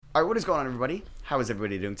All right, what is going on, everybody? How is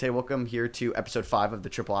everybody doing today? Welcome here to episode 5 of the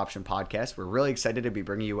Triple Option Podcast. We're really excited to be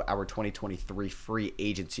bringing you our 2023 free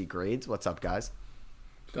agency grades. What's up, guys?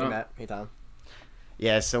 Hey, Matt. Hey, Tom.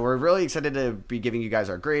 Yeah, so we're really excited to be giving you guys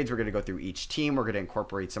our grades. We're going to go through each team. We're going to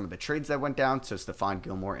incorporate some of the trades that went down. So Stephon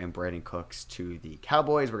Gilmore and Brandon Cooks to the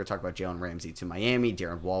Cowboys. We're going to talk about Jalen Ramsey to Miami,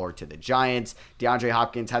 Darren Waller to the Giants. DeAndre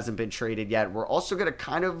Hopkins hasn't been traded yet. We're also going to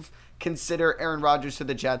kind of consider Aaron Rodgers to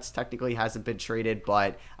the Jets. Technically hasn't been traded,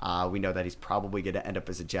 but we know that he's probably going to end up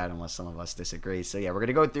as a Jet unless some of us disagree. So yeah, we're going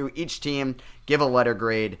to go through each team, give a letter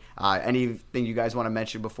grade. Anything you guys want to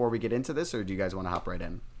mention before we get into this, or do you guys want to hop right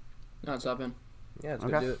in? No, it's up in. Yeah, it's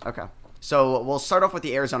good to do it. Okay. So we'll start off with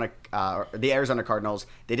the Arizona Cardinals.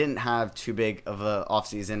 They didn't have too big of a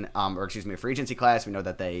offseason, a free agency class. We know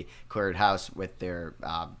that they cleared house with their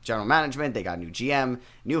general management. They got a new GM,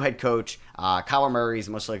 new head coach. Kyler Murray is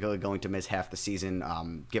most likely going to miss half the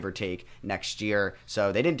season, give or take, next year.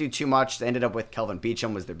 So they didn't do too much. They ended up with Kelvin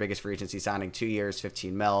Beachum, was their biggest free agency signing, 2 years,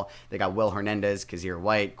 $15 million. They got Will Hernandez, Kazir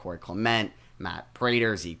White, Corey Clement, Matt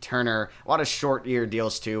Prater, Zeke Turner, a lot of short year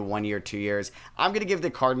deals too, 1 year, 2 years. I'm going to give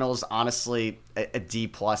the Cardinals, honestly, a D+.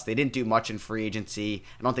 They didn't do much in free agency.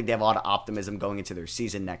 I don't think they have a lot of optimism going into their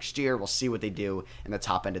season next year. We'll see what they do in the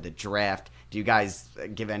top end of the draft. Do you guys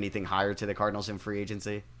give anything higher to the Cardinals in free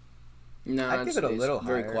agency? No, I'd give it a little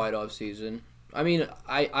very higher. quiet off season. I mean,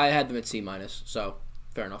 I had them at C-, so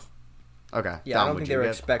fair enough. Okay. Yeah, Tom, I don't would think you they were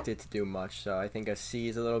give? expected to do much, so I think a C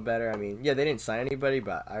is a little better. I mean, yeah, they didn't sign anybody,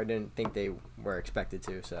 but I didn't think they were expected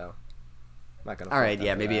to, so I'm not gonna. All right, fault them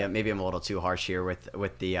yeah, for maybe that. maybe I'm a little too harsh here with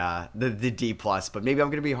the D+, but maybe I'm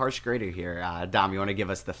going to be a harsh grader here. Dom, you want to give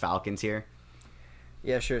us the Falcons here?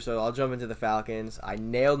 Yeah, sure. So I'll jump into the Falcons. I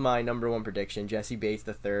nailed my number one prediction. Jesse Bates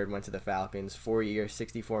III went to the Falcons. 4 years,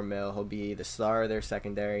 $64 million. He'll be the star of their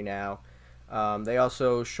secondary now. They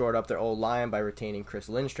also shored up their old line by retaining Chris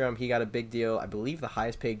Lindstrom. He got a big deal. I believe the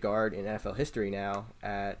highest paid guard in NFL history now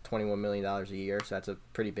at $21 million a year. So that's a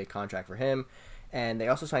pretty big contract for him. And they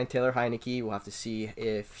also signed Taylor Heineke. We'll have to see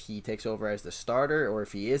if he takes over as the starter or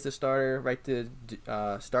if he is the starter right to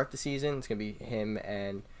start the season. It's going to be him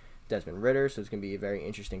and Desmond Ridder. So it's going to be a very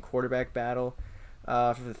interesting quarterback battle.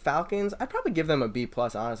 For the Falcons, I'd probably give them a B+,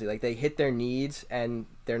 honestly. Like, they hit their needs, and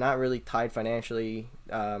they're not really tied financially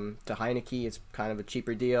to Heineke. It's kind of a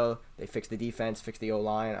cheaper deal. They fixed the defense, fixed the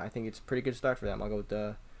O-line. I think it's a pretty good start for them. I'll go with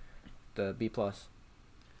the B+.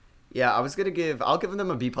 Yeah, I'll give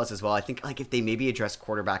them a B+ as well. I think, like, if they maybe address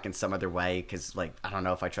quarterback in some other way, because, like, I don't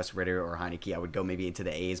know if I trust Ritter or Heineke, I would go maybe into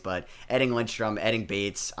the A's, but adding Lindstrom, adding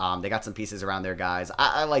Bates, they got some pieces around their guys.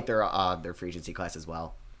 I like their free agency class as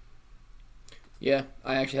well. Yeah,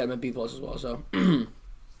 I actually had them at B+ as well, so.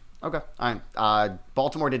 Okay. All right.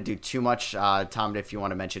 Baltimore didn't do too much. Tom, if you want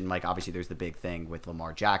to mention, like, obviously there's the big thing with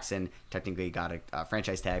Lamar Jackson. Technically he got a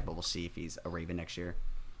franchise tag, but we'll see if he's a Raven next year.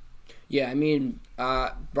 Yeah, I mean,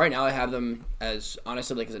 right now I have them as,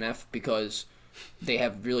 honestly, like as an F because they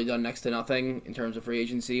have really done next to nothing in terms of free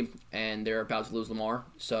agency, and they're about to lose Lamar,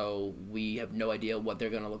 so we have no idea what they're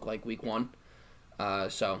going to look like week 1.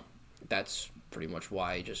 So that's pretty much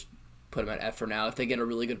why I just put them at F for now. If they get a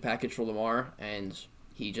really good package for Lamar, and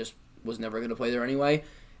he just was never going to play there anyway,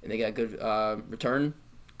 and they get a good return,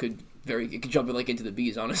 it could jump into the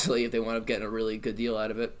Bs, honestly, if they want to get a really good deal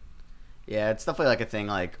out of it. Yeah, it's definitely like a thing,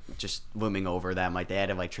 like, just looming over them. Like, they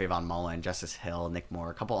added, like, Trayvon Mullen, Justice Hill, Nick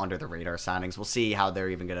Moore, a couple under-the-radar signings. We'll see how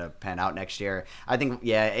they're even going to pan out next year. I think,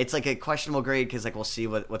 yeah, it's, like, a questionable grade because, like, we'll see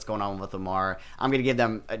what's going on with Lamar. I'm going to give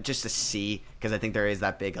them just a C because I think there is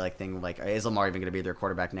that big, like, thing, like, is Lamar even going to be their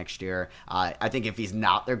quarterback next year? I think if he's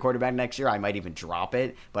not their quarterback next year, I might even drop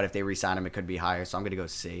it. But if they re-sign him, it could be higher. So I'm going to go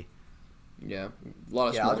C. Yeah, a lot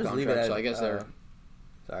of Yeah, small I'll just leave it contracts, at, so I guess they're...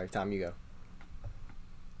 Sorry, Tom, you go.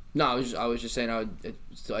 No, I was just saying I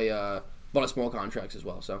a lot of small contracts as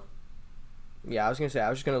well. So Yeah, I was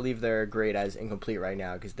just gonna leave their grade as incomplete right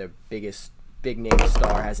now because their biggest big name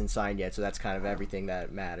star hasn't signed yet, so that's kind of everything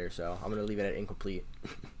that matters. So I'm gonna leave it at incomplete.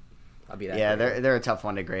 I'll be that. Yeah, grade. they're a tough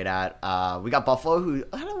one to grade at. We got Buffalo, who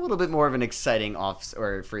had a little bit more of an exciting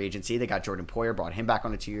free agency. They got Jordan Poyer, brought him back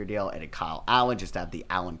on a 2-year deal, added Kyle Allen, just to have the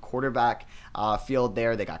Allen quarterback field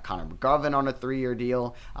there. They got Connor McGovern on a 3-year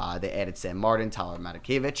deal. They added Sam Martin, Tyler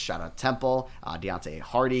Matakevich, shout out Temple, Deontay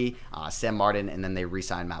Hardy, Sam Martin, and then they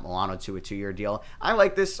re-signed Matt Milano to a 2-year deal. I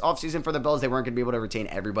like this offseason for the Bills. They weren't going to be able to retain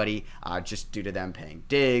everybody just due to them paying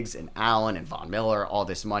Diggs and Allen and Von Miller all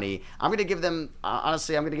this money. I'm going to give them,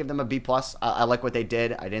 honestly, a B+. I like what they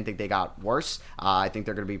did. I didn't think they got worse. I think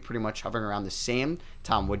they're going to be pretty much hovering around the same.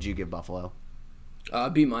 Tom, what'd you give Buffalo?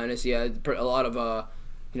 B-, yeah. A lot of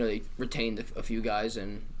they retained a few guys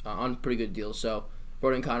and on pretty good deals. So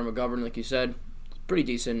brought in Connor McGovern, like you said, pretty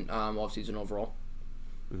decent offseason overall.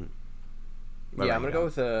 Yeah, I'm gonna go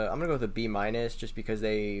with a B minus just because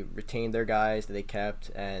they retained their guys that they kept,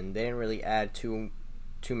 and they didn't really add too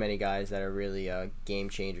many guys that are really game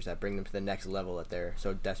changers that bring them to the next level that they're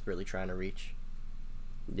so desperately trying to reach.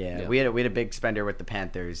 Yeah, we had a big spender with the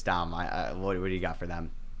Panthers. Dom, what do you got for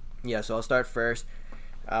them? Yeah, so I'll start first.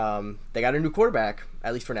 They got a new quarterback,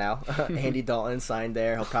 at least for now. Andy Dalton signed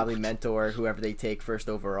there. He'll probably mentor whoever they take first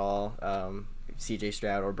overall, C.J.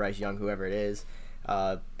 Stroud or Bryce Young, whoever it is.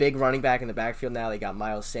 Big running back in the backfield now. They got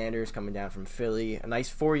Miles Sanders coming down from Philly. A nice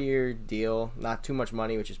 4-year deal. Not too much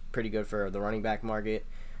money, which is pretty good for the running back market.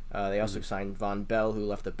 They also signed Von Bell, who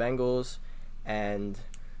left the Bengals, and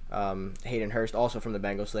Hayden Hurst, also from the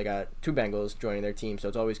Bengals. So they got 2 Bengals joining their team, so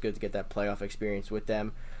it's always good to get that playoff experience with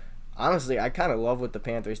them. Honestly, I kind of love what the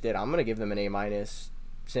Panthers did. I'm going to give them an A-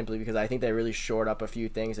 simply because I think they really shored up a few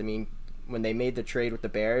things. I mean, when they made the trade with the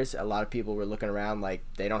Bears, a lot of people were looking around like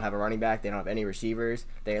they don't have a running back, they don't have any receivers.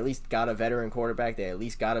 They at least got a veteran quarterback, they at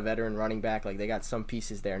least got a veteran running back. Like, they got some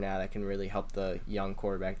pieces there now that can really help the young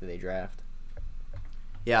quarterback that they draft.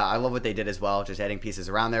 Yeah, I love what they did as well, just adding pieces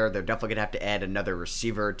around there. They're definitely going to have to add another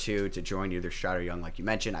receiver or two to join either Stroud or Young, like you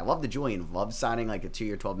mentioned. I love the Julian Love signing, like a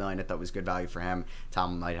 2-year, $12 million. I thought was good value for him.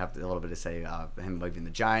 Tom might have a little bit to say him leaving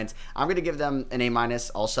the Giants. I'm going to give them an A-.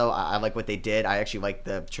 Also, I like what they did. I actually like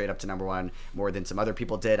the trade up to number 1 more than some other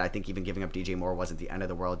people did. I think even giving up DJ Moore wasn't the end of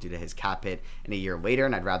the world due to his cap hit in a year later,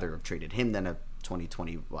 and I'd rather have traded him than a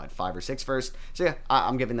 2025 or 6 first. So, yeah,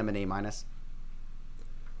 I'm giving them an A-.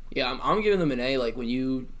 Yeah, I'm giving them an A. Like, when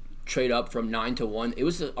you trade up from 9 to 1, it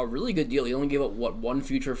was a really good deal. He only gave up 1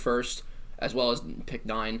 future first as well as pick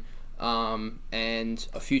 9, and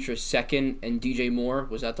a future second, and DJ Moore.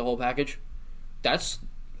 Was that the whole package? That's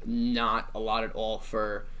not a lot at all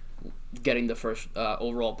for getting the first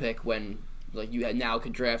overall pick when, like, you now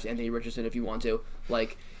could draft Anthony Richardson if you want to.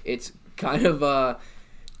 Like, it's kind of a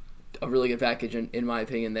really good package in my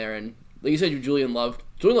opinion there. And like you said, Julian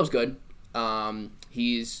Love's good.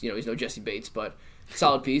 He's no Jesse Bates, but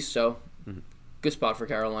solid piece. So good spot for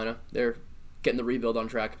Carolina. They're getting the rebuild on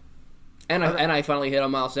track. And I finally hit on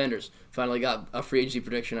Miles Sanders. Finally got a free agency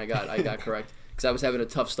prediction. I got correct because I was having a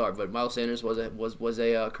tough start, but Miles Sanders was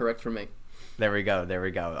a correct for me. There we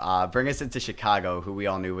go. Bring us into Chicago, who we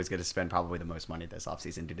all knew was going to spend probably the most money this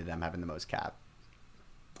offseason due to them having the most cap.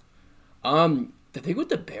 The thing with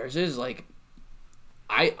the Bears is, like,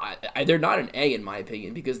 they're not an A in my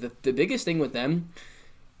opinion, because the biggest thing with them,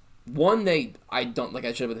 one, I don't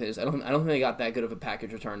think they got that good of a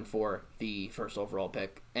package return for the first overall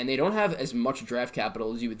pick, and they don't have as much draft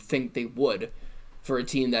capital as you would think they would for a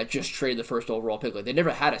team that just traded the first overall pick. Like, they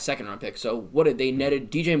never had a second round pick. So what did they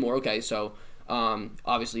netted? DJ Moore, okay, so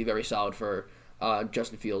obviously very solid for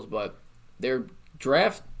Justin Fields, but their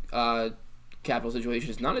draft capital situation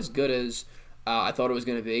is not as good as I thought it was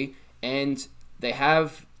going to be, and they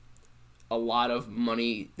have a lot of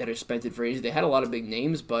money that is spent in free agency. They had a lot of big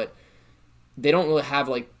names, but they don't really have,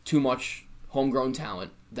 like, too much homegrown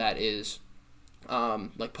talent that is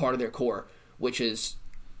like part of their core, which is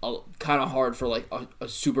kind of hard for, like, a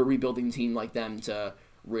super rebuilding team like them to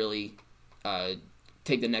really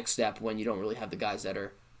take the next step when you don't really have the guys that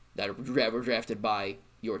were drafted by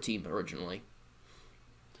your team originally.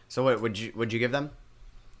 So what would you give them?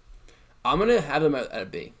 I'm gonna have them at a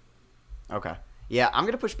B. Okay. Yeah, I'm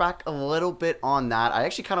going to push back a little bit on that. I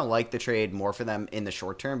actually kind of like the trade more for them in the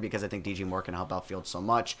short term because I think DJ Moore can help out Fields so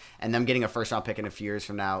much. And them getting a first-round pick in a few years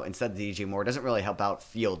from now instead of DJ Moore doesn't really help out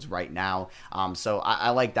Fields right now. So I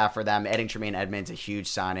like that for them. Adding Tremaine Edmonds, a huge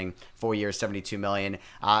signing, 4 years, $72 million.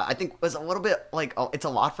 I think was a little bit like, it's a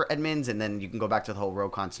lot for Edmonds, and then you can go back to the whole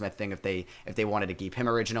Roquan Smith thing if they wanted to keep him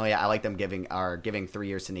originally. I like them giving 3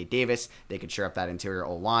 years to Nate Davis. They could shore up that interior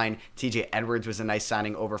O-line. TJ Edwards was a nice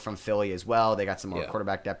signing over from Philly as well. They got some more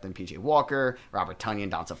quarterback depth than PJ Walker, Robert Tonyan,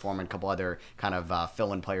 Donta Foreman, a couple other kind of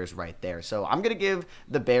fill-in players right there. So I'm going to give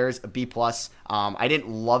the Bears a B+. I didn't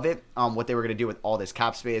love it, what they were going to do with all this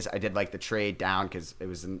cap space. I did like the trade down because it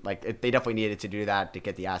was they definitely needed to do that to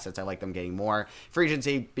get the assets. I like them getting more. Free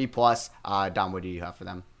agency, B+. Dom, what do you have for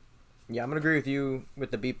them? Yeah, I'm going to agree with you with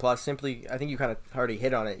the B+. Simply, I think you kind of already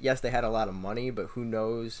hit on it. Yes, they had a lot of money, but who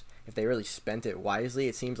knows if they really spent it wisely.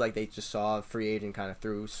 It seems like they just saw a free agent kind of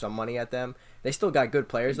threw some money at them. They still got good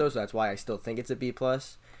players, though, so that's why I still think it's a B+.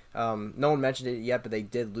 No one mentioned it yet, but they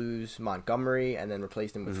did lose Montgomery and then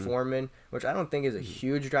replaced him with Foreman, which I don't think is a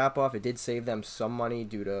huge drop-off. It did save them some money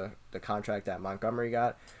due to the contract that Montgomery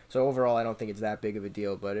got. So overall, I don't think it's that big of a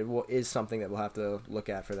deal, but it is something that we'll have to look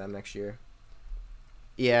at for them next year.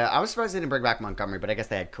 Yeah, I was surprised they didn't bring back Montgomery, but I guess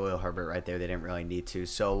they had Khalil Herbert right there. They didn't really need to.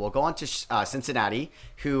 So we'll go on to Cincinnati,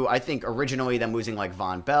 who I think originally them losing like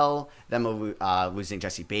Von Bell, them losing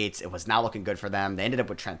Jesse Bates, it was not looking good for them. They ended up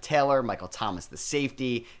with Trent Taylor, Michael Thomas, the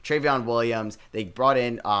safety, Travion Williams. They brought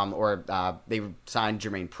in they signed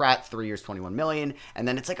Jermaine Pratt, 3 years, $21 million, and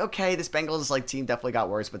then it's like, okay, this Bengals like team definitely got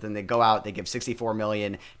worse. But then they go out, they give $64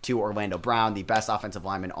 million to Orlando Brown, the best offensive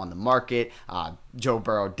lineman on the market. Joe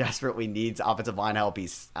Burrow desperately needs offensive line help.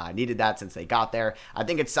 He's needed that since they got there. I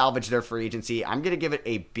think it's salvaged their free agency. I'm going to give it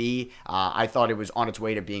a B. I thought it was on its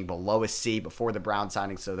way to being below a C before the Brown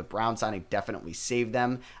signing, so the Brown signing definitely saved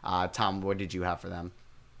them. Tom, what did you have for them?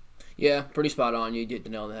 Yeah, pretty spot on. You hit the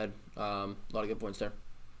nail on the head. A lot of good points there.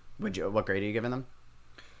 What grade are you giving them?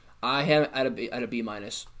 I have at a B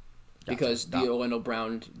minus because the Orlando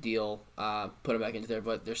Brown deal put them back into there,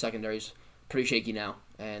 but their secondary's pretty shaky now,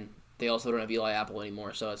 and they also don't have Eli Apple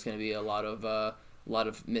anymore, so it's going to be a lot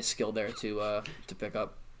of missed skill there to pick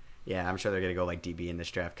up. Yeah, I'm sure they're going to go like DB in this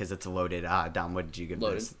draft because it's loaded. Dom, what did you give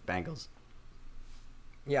those Bengals?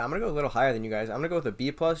 Yeah, I'm going to go a little higher than you guys. I'm going to go with a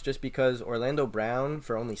B+, just because Orlando Brown,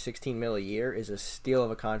 for only $16 million a year, is a steal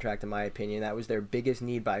of a contract in my opinion. That was their biggest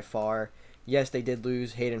need by far. Yes, they did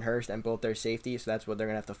lose Hayden Hurst and both their safeties, so that's what they're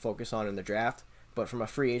going to have to focus on in the draft. But from a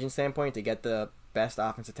free agent standpoint, to get the best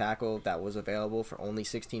offensive tackle that was available for only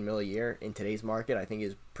 $16 million a year in today's market, I think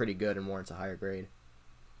is pretty good and warrants a higher grade.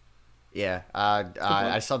 Yeah,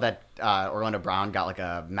 I saw that Orlando Brown got like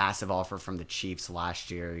a massive offer from the Chiefs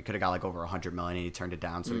last year. He could have got like over $100 million and he turned it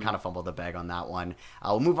down, so he kind of fumbled the bag on that one.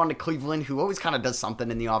 We'll move on to Cleveland, who always kind of does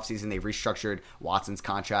something in the offseason. They restructured Watson's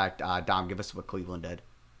contract. Dom, give us what Cleveland did.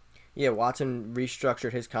 Yeah, Watson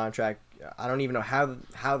restructured his contract. I don't even know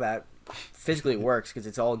how that physically works because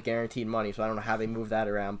it's all guaranteed money, so I don't know how they move that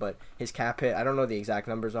around. But his cap hit, I don't know the exact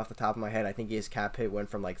numbers off the top of my head. I think his cap hit went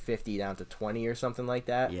from like 50 down to 20 or something like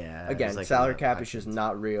that. Yeah. Again, like salary cap is just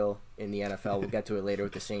not real in the NFL. We'll get to it later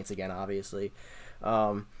with the Saints again, obviously.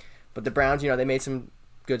 But the Browns, they made some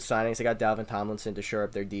good signings. They got Dalvin Tomlinson to shore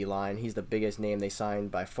up their D-line. He's the biggest name they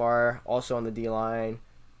signed by far. Also on the D-line,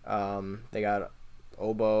 they got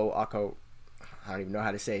Obo Ako. I don't even know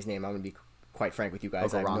how to say his name. I'm going to be quite frank with you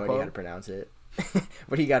guys. I have no idea how to pronounce it.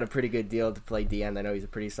 But he got a pretty good deal to play DN. I know he's a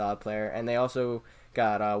pretty solid player. And they also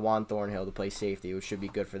got Juan Thornhill to play safety, which should be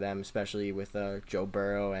good for them, especially with Joe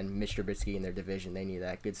Burrow and Mitch Trubisky in their division. They need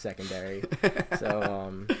that good secondary.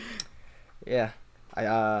 So, yeah.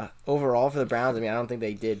 Overall for the Browns, I don't think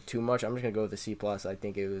they did too much. I'm just going to go with a C+. I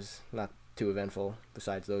think it was not too eventful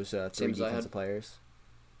besides those three defensive players.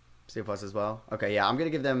 C+ as well. Okay, yeah, I'm gonna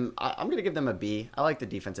give them a B. I like the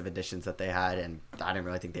defensive additions that they had, and I didn't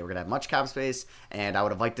really think they were gonna have much cap space. And I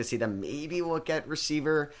would have liked to see them maybe look at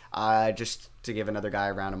receiver, just to give another guy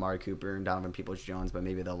around Amari Cooper and Donovan Peoples-Jones, but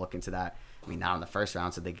maybe they'll look into that. Not in the first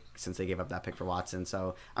round, since they gave up that pick for Watson.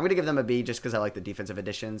 So I'm gonna give them a B just because I like the defensive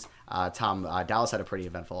additions. Tom, Dallas had a pretty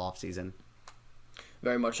eventful offseason.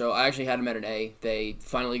 Very much so. I actually had them at an A. They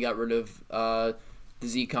finally got rid of the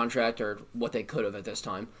Z contract, or what they could have at this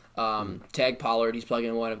time. Tag Pollard, he's probably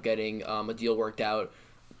going to wind up getting a deal worked out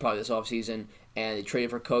probably this offseason. And they traded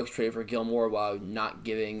for Cooks, traded for Gilmore while not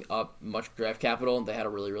giving up much draft capital. They had a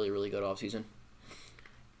really, really, really good offseason.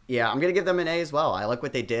 Yeah, I'm going to give them an A as well. I like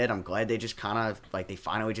what they did. I'm glad they just kind of, they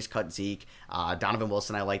finally just cut Zeke. Donovan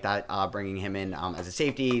Wilson, I like that, bringing him in as a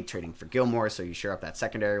safety, trading for Gilmore, so you shore up that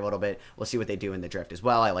secondary a little bit. We'll see what they do in the draft as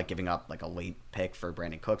well. I like giving up, a late pick for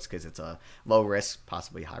Brandon Cooks because it's a low-risk,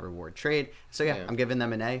 possibly high-reward trade. So, yeah, I'm giving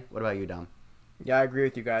them an A. What about you, Dom? Yeah, I agree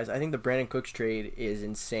with you guys. I think the Brandon Cooks trade is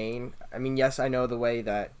insane. Yes, I know the way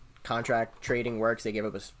that contract trading works. They give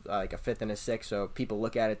up a fifth and a sixth, so people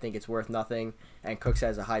look at it, think it's worth nothing, and Cooks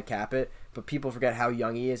has a high cap it, but people forget how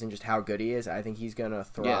young he is and just how good he is. I think he's going to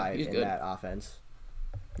thrive in that offense.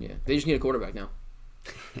 Yeah, they just need a quarterback now.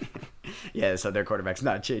 Yeah, so their quarterback's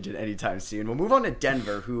not changing anytime soon. We'll move on to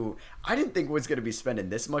Denver, who I didn't think was going to be spending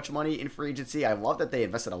this much money in free agency. I love that they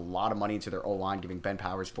invested a lot of money into their O-line, giving Ben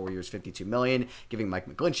Powers 4 years, $52 million, giving Mike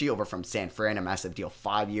McGlinchey over from San Fran a massive deal,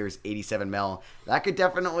 5 years, $87 million. That could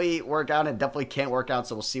definitely work out and definitely can't work out,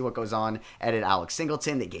 so we'll see what goes on. Added Alex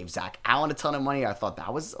Singleton. They gave Zach Allen a ton of money. I thought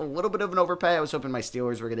that was a little bit of an overpay. I was hoping my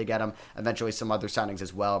Steelers were going to get him. Eventually, some other signings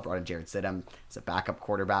as well. Brought in Jarrett Stidham as a backup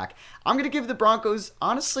quarterback. I'm going to give the Broncos,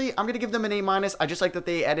 honestly, I'm going to give them an A-. I just like that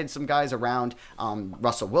they added some guys around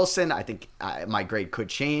Russell Wilson. I think my grade could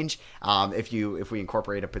change if we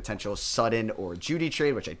incorporate a potential Sutton or Judy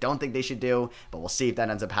trade, which I don't think they should do, but we'll see if that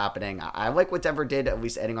ends up happening. I like what Denver did, at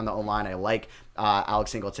least adding on the O-line. I like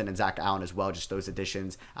Alex Singleton and Zach Allen as well, just those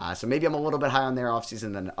additions. So maybe I'm a little bit high on their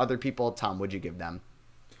offseason than other people. Tom, what'd you give them?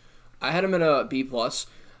 I had them at a B+.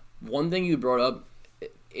 One thing you brought up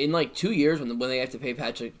in like 2 years when they have to pay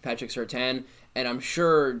Patrick Surtain, and I'm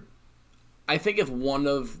sure, I think if one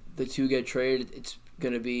of the two get traded, it's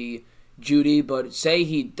gonna be Judy. But say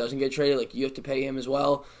he doesn't get traded, like you have to pay him as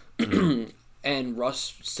well, and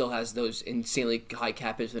Russ still has those insanely high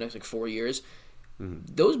cap hits for the next like 4 years.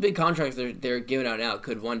 Those big contracts they're giving out now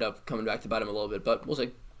could wind up coming back to bite him a little bit, but we'll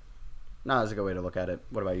see. No, that's a good way to look at it.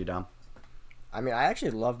 What about you, Dom? I mean, I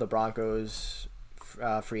actually love the Broncos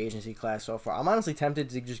free agency class so far. I'm honestly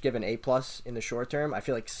tempted to just give an A+ in the short term. I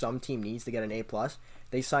feel like some team needs to get an A+.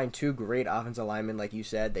 They signed 2 great offensive linemen, like you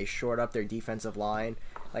said. They shored up their defensive line.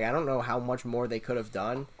 Like, I don't know how much more they could have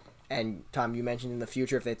done. And, Tom, you mentioned in the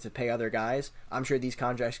future if they have to pay other guys, I'm sure these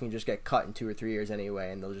contracts can just get cut in 2 or 3 years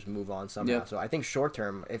anyway, and they'll just move on somehow. Yeah. So I think short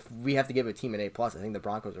term, if we have to give a team an A+, I think the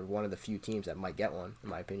Broncos are one of the few teams that might get one, in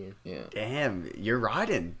my opinion. Yeah. Damn, you're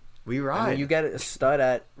riding. We ride. I mean, you get a stud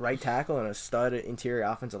at right tackle and a stud at interior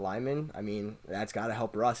offensive lineman. I mean, that's got to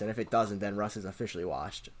help Russ. And if it doesn't, then Russ is officially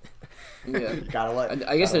washed. Yeah. Gotta let.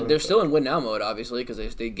 I guess they're still in win now mode, obviously, because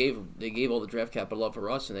they gave all the draft capital up for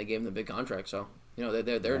Russ, and they gave him the big contract. So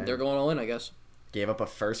they're going all in, I guess. Gave up a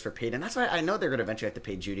first for Peyton. That's why I know they're going to eventually have to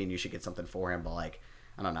pay Judy, and you should get something for him. But like,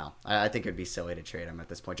 I don't know. I think it'd be silly to trade him at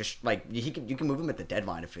this point. Just like you can move him at the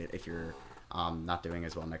deadline if you're not doing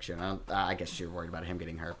as well next year. And I guess you're worried about him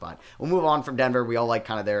getting hurt. But we'll move on from Denver. We all like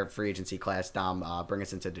kind of their free agency class. Dom, bring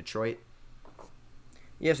us into Detroit.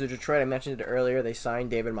 Yeah, so Detroit, I mentioned it earlier, they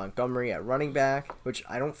signed David Montgomery at running back, which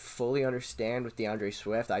I don't fully understand with DeAndre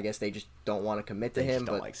Swift. I guess they just don't want to commit to him. They just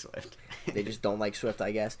don't like Swift. They just don't like Swift,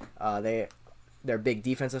 I guess. Their big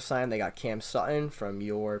defensive sign, they got Cam Sutton from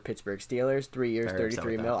your Pittsburgh Steelers, 3 years, Very upset $33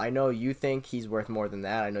 with million. that. I know you think he's worth more than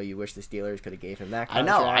that. I know you wish the Steelers could have gave him that contract.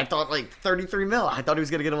 I know. I thought like $33 million. I thought he was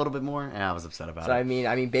going to get a little bit more, and I was upset about So it. I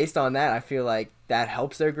mean, based on that, I feel like that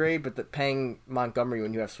helps their grade. But paying Montgomery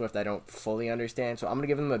when you have Swift, I don't fully understand. So I'm gonna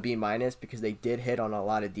give them a B- because they did hit on a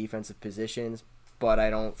lot of defensive positions, but I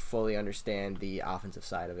don't fully understand the offensive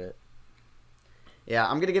side of it. Yeah,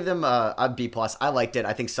 I'm going to give them a B+. I liked it.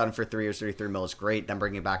 I think Sutton for 3 years, $33 million is great. Then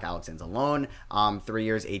bringing back Alex Anzalone, 3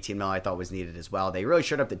 years, $18 million I thought was needed as well. They really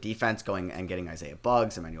showed up the defense going and getting Isaiah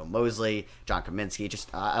Buggs, Emmanuel Mosley, John Kaminsky.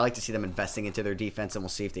 Just I like to see them investing into their defense, and we'll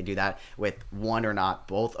see if they do that with one or not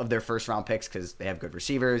both of their first-round picks because they have good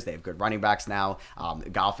receivers. They have good running backs now.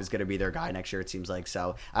 Goff is going to be their guy next year, it seems like.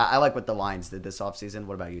 So I like what the Lions did this offseason.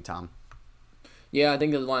 What about you, Tom? Yeah, I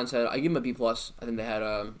think the Lions I give them a B+. I think they had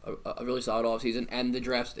a really solid offseason, and the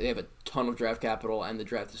drafts, they have a ton of draft capital, and the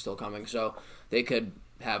draft is still coming, so they could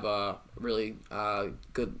have a really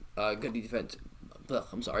good defense. Ugh,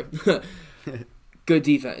 I'm sorry. Good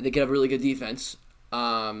defense. They could have a really good defense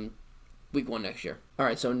week 1 next year. All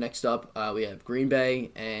right, so next up we have Green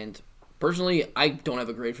Bay, and personally, I don't have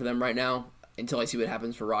a grade for them right now until I see what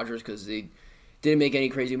happens for Rodgers because they didn't make any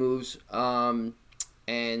crazy moves.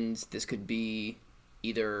 And this could be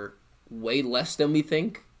either way less than we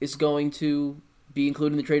think is going to be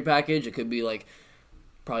included in the trade package. It could be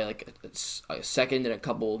probably a second and a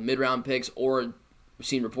couple mid-round picks, or we've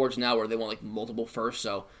seen reports now where they want multiple firsts.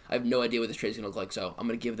 So I have no idea what this trade is going to look like. So I'm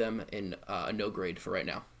going to give them a no grade for right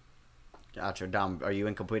now. Gotcha. Dom, are you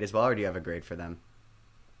incomplete as well, or do you have a grade for them?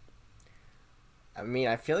 I mean,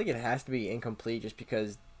 I feel like it has to be incomplete just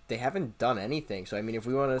because they haven't done anything. So, I mean, if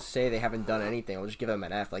we want to say they haven't done anything, we'll just give them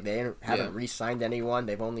an F. They haven't re-signed anyone.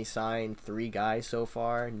 They've only signed 3 guys so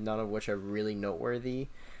far, none of which are really noteworthy.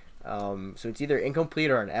 So it's either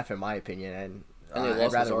incomplete or an F in my opinion. And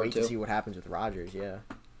I'd rather wait to see what happens with Rodgers,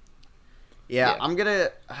 Yeah, I'm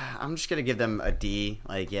just gonna give them a D.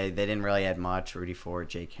 They didn't really add much. Rudy Ford,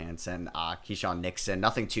 Jake Hansen, Keyshawn Nixon,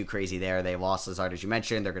 nothing too crazy there. They lost Lazard, as you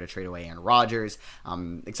mentioned. They're gonna trade away Aaron Rodgers.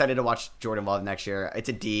 I'm excited to watch Jordan Love next year. It's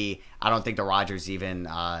a D. I don't think the Rodgers even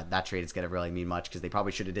that trade is gonna really mean much because they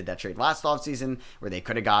probably should have did that trade last offseason where they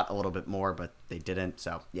could have got a little bit more, but they didn't.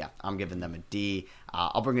 So yeah, I'm giving them a D.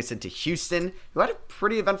 I'll bring us into Houston, who had a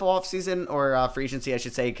pretty eventful offseason, or free agency, I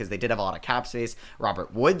should say, because they did have a lot of cap space.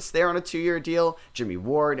 Robert Woods there on a 2-year deal. Jimmy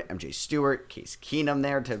Ward, MJ Stewart, Case Keenum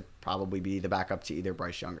there to probably be the backup to either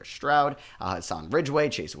Bryce Young or Stroud. Hassan Ridgeway,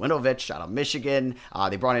 Chase Winovich, out of Michigan.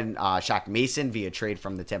 They brought in Shaq Mason via trade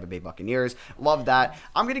from the Tampa Bay Buccaneers. Love that.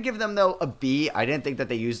 I'm going to give them, though, a B. I didn't think that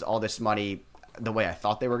they used all this money the way I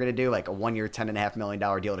thought they were going to do, a 1-year, $10.5 million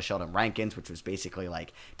deal to Sheldon Rankins, which was basically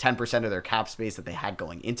 10% of their cap space that they had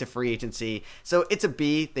going into free agency. So it's a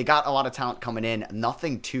B. They got a lot of talent coming in.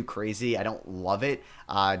 Nothing too crazy. I don't love it.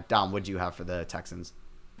 Dom, what do you have for the Texans?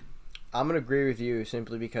 I'm going to agree with you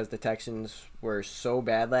simply because the Texans were so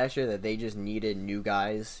bad last year that they just needed new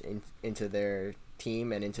guys into their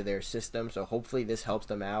team and into their system. So hopefully this helps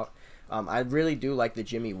them out. I really do like the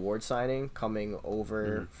Jimmy Ward signing coming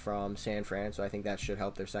over from San Fran, so I think that should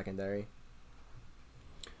help their secondary.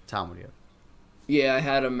 Tom, what do you have? Yeah, I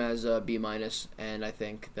had him as a B minus, and I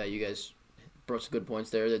think that you guys brought some good points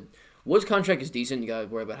there. The Woods' contract is decent. You got to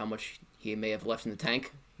worry about how much he may have left in the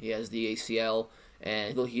tank. He has the ACL,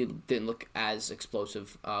 and he didn't look as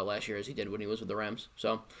explosive last year as he did when he was with the Rams.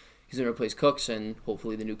 So he's going to replace Cooks, and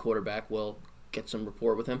hopefully the new quarterback will get some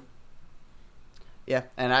rapport with him. Yeah,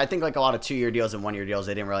 and I think like a lot of 2-year deals and 1-year deals,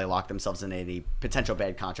 they didn't really lock themselves into any potential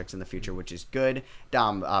bad contracts in the future, which is good.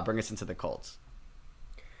 Dom, bring us into the Colts.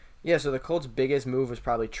 Yeah, so the Colts' biggest move was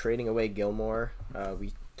probably trading away Gilmore.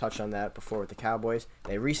 We touched on that before with the Cowboys.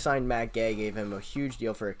 They re-signed Matt Gay, gave him a huge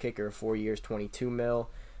deal for a kicker, 4 years, $22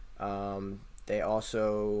 million. They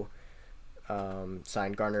also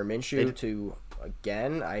signed Gardner Minshew to,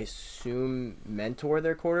 again, I assume mentor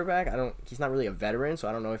their quarterback. He's not really a veteran, so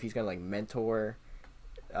I don't know if he's gonna like mentor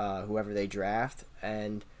whoever they draft.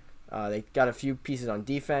 And they got a few pieces on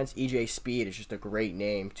defense. EJ Speed is just a great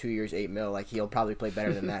name. 2 years, $8 million. Like he'll probably play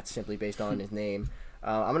better than that simply based on his name.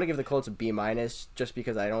 I'm gonna give the Colts a B minus just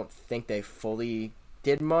because I don't think they fully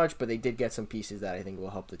did much, but they did get some pieces that I think will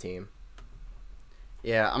help the team.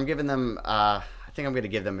 Yeah, I'm giving them. I think I'm gonna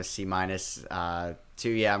give them a C minus. Too.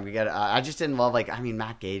 Yeah, I'm gonna get. I just didn't love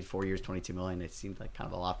Matt Gay, 4 years, $22 million. It seemed like kind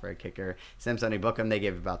of a lot for a kicker. Samson Ebukam, they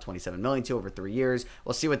gave about $27 million to over 3 years.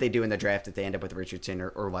 We'll see what they do in the draft if they end up with Richardson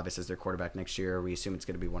or Levis as their quarterback next year. We assume it's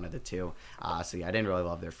gonna be one of the two. So yeah, I didn't really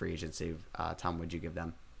love their free agency. Tom, what'd you give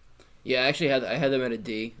them? Yeah, I actually I had them at a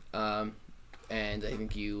D, and I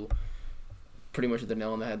think you pretty much hit the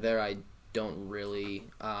nail on the head there. I don't really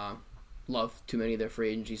love too many of their free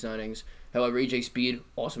agency signings. However, EJ Speed,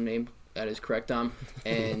 awesome name. That is correct, Tom.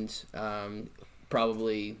 And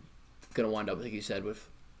probably going to wind up, like you said, with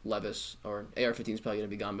Levis, or AR-15 is probably going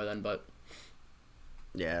to be gone by then, but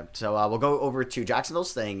yeah, so we'll go over to Jacksonville,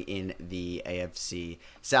 staying in the AFC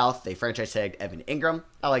South. They franchise tagged Evan Ingram.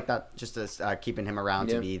 I like that, just as keeping him around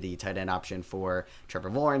to be the tight end option for Trevor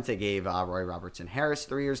Lawrence. They gave Roy Robertson Harris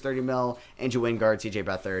 3 years, $30 million. Andrew Wingard, CJ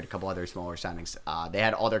Beathard, a couple other smaller signings. They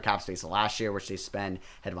had all their cap space last year, which they spend,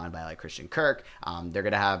 headlined by Christian Kirk. They're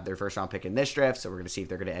going to have their first round pick in this draft, so we're going to see if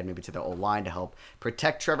they're going to add maybe to the O-line to help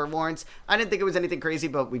protect Trevor Lawrence. I didn't think it was anything crazy,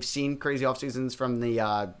 but we've seen crazy off seasons from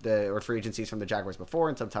the free agencies from the Jaguars before,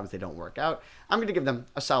 and sometimes they don't work out. I'm going to give them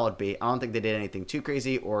a solid B. I don't think they did anything too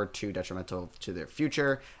crazy or too detrimental to their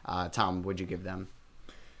future. Tom, would you give them?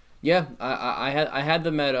 Yeah, I had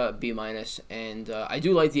them at a B minus, and I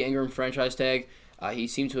do like the Ingram franchise tag. He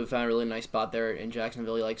seems to have found a really nice spot there in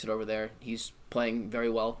Jacksonville. He likes it over there. He's playing very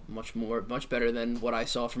well, much better than what I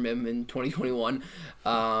saw from him in 2021.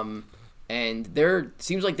 And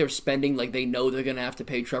seems like they're spending like they know they're gonna have to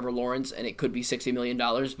pay Trevor Lawrence, and it could be $60 million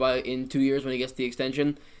in 2 years when he gets the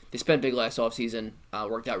extension. They spent big last offseason,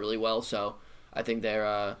 worked out really well. So I think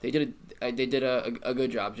they did a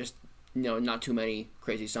good job. Just not too many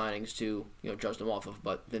crazy signings to judge them off of,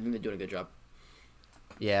 but I think they're doing a good job.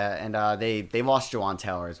 Yeah, and they lost Jawan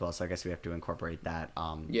Taylor as well, so I guess we have to incorporate that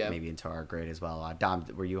maybe into our grade as well. Dom,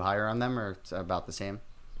 were you higher on them or about the same?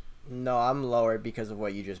 No, I'm lower because of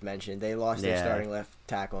what you just mentioned. They lost their starting left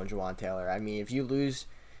tackle in Jawan Taylor. I mean, if you lose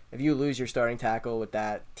your starting tackle with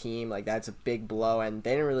that team, like that's a big blow, and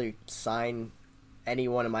they didn't really sign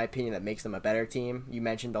anyone, in my opinion, that makes them a better team. You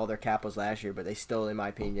mentioned all their cap was last year, but they still, in my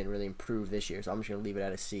opinion, didn't really improve this year, so I'm just going to leave it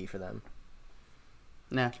at a C for them.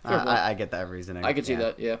 Nah, I get that reasoning. I can see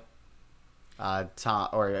that, yeah.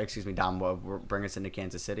 Dom, bring us into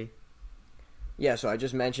Kansas City. Yeah, so I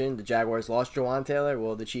just mentioned the Jaguars lost Jawan Taylor.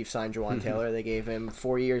 Well, the Chiefs signed Jawan Taylor. They gave him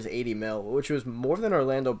 4 years, $80 million, which was more than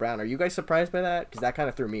Orlando Brown. Are you guys surprised by that? Because that kind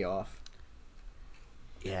of threw me off.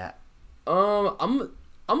 Yeah. I'm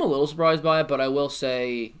a little surprised by it, but I will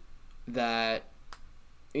say that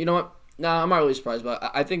you know what? Nah, I'm not really surprised by it.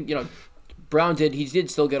 I think Brown did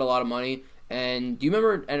still get a lot of money. And do you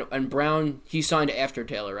remember? And Brown, he signed after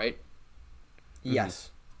Taylor, right? Yes.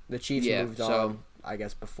 The Chiefs moved on, I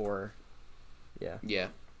guess, before. Yeah. Yeah.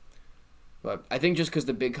 But I think just because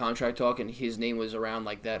the big contract talk and his name was around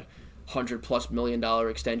like that $100+ million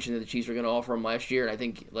extension that the Chiefs were going to offer him last year, and I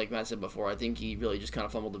think, like Matt said before, I think he really just kind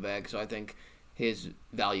of fumbled the bag. So I think his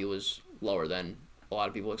value was lower than a lot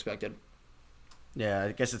of people expected. Yeah,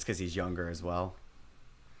 I guess it's because he's younger as well.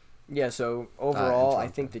 Yeah, so overall, I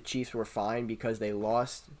think the Chiefs were fine because they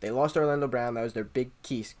lost Orlando Brown. That was their big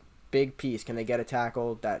piece. Can they get a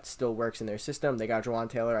tackle that still works in their system? They got Jawan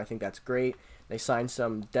Taylor. I think that's great. They signed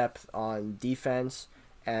some depth on defense.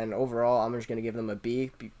 And overall, I'm just going to give them a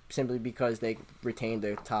B simply because they retained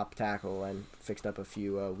their top tackle and fixed up a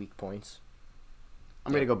few weak points.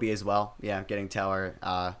 I'm going to go B as well. Yeah, getting Taylor,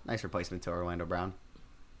 nice replacement to Orlando Brown.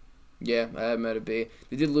 Yeah, I have him at a B.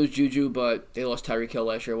 They did lose Juju, but they lost Tyreek Hill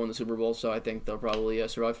last year, won the Super Bowl, so I think they'll probably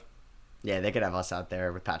survive. Yeah, they could have us out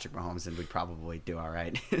there with Patrick Mahomes, and we'd probably do all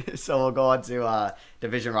right. So we'll go on to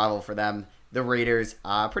division rival for them. The Raiders,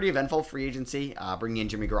 pretty eventful free agency, bringing in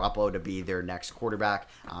Jimmy Garoppolo to be their next quarterback,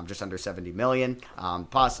 just under $70 million.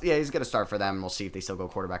 Yeah, he's going to start for them. We'll see if they still go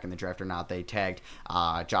quarterback in the draft or not. They tagged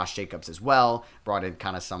Josh Jacobs as well, brought in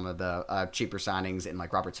kind of some of the cheaper signings in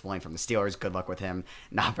like Robert Spillane from the Steelers. Good luck with him.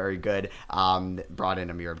 Not very good. Brought in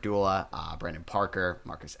Amir Abdullah, Brandon Parker,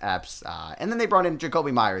 Marcus Epps, and then they brought in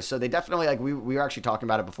Jacoby Myers. So they definitely, like, we were actually talking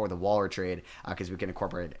about it before the Waller trade, because we can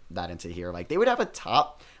incorporate that into here. Like, they would have a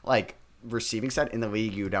top, like, receiving set in the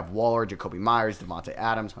league. You'd have Waller, Jacoby Myers, Devontae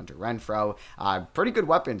Adams, Hunter Renfrow. Pretty good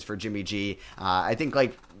weapons for Jimmy G. I think,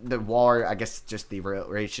 like, the Waller, I guess just the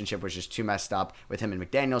relationship was just too messed up with him and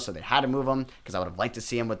McDaniel, so they had to move him, because I would have liked to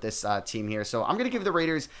see him with this team here. So I'm going to give the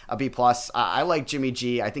Raiders a B+. I like Jimmy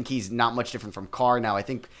G. I think he's not much different from Carr. Now, I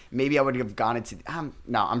think maybe I would have gone into...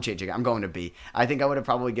 no, I'm changing it. I'm going to B. I think I would have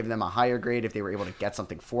probably given them a higher grade if they were able to get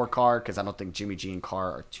something for Carr, because I don't think Jimmy G and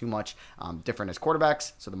Carr are too much different as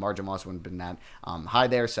quarterbacks, so the margin loss wouldn't have been that high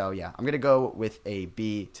there. So, yeah, I'm going to go with a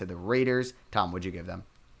B to the Raiders. Tom, what'd you give them?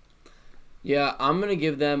 Yeah, I'm going to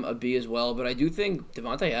give them a B as well, but I do think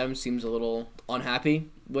Devontae Adams seems a little unhappy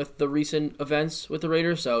with the recent events with the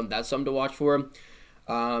Raiders, so that's something to watch for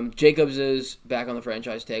him. Jacobs is back on the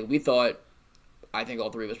franchise tag. I think all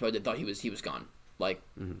three of us probably thought he was gone. Like,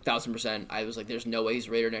 1,000%. I was like, there's no way he's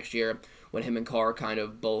a Raider next year, when him and Carr kind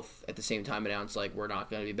of both at the same time announced, like, we're not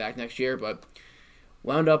going to be back next year, but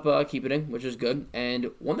wound up keeping him, which is good. And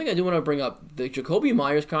one thing I do want to bring up, the Jacoby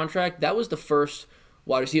Myers contract, that was the first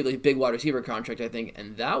wide receiver, like big wide receiver contract, I think,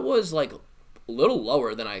 and that was like a little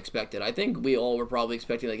lower than I expected. I think we all were probably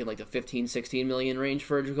expecting like in like the 15, 16 million range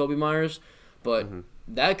for Jacoby Myers, but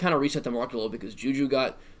that kind of reset the market a little because Juju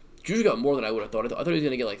got more than I would have thought. I thought he was going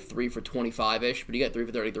to get like 3 for 25-ish, but he got 3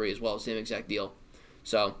 for 33 as well, same exact deal.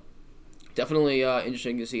 So definitely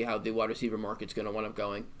interesting to see how the wide receiver market's going to wind up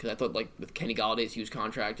going, because I thought like with Kenny Galladay's huge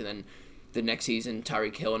contract and then the next season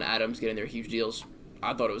Tyreek Hill and Adams getting their huge deals,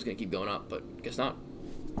 I thought it was going to keep going up, but guess not.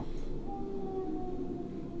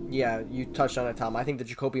 Yeah, you touched on it, Tom. I think the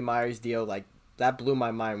Jacoby Myers deal, like, that blew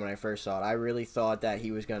my mind when I first saw it. I really thought that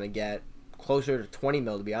he was going to get closer to 20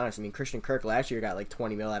 mil, to be honest. I mean, Christian Kirk last year got like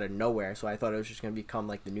 20 mil out of nowhere, so I thought it was just going to become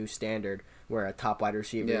like the new standard where a top wide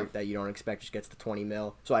receiver that you don't expect just gets the 20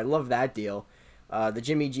 mil. So I love that deal. The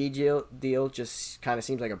Jimmy G deal just kind of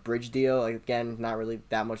seems like a bridge deal. Like, again, not really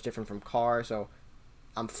that much different from Carr, so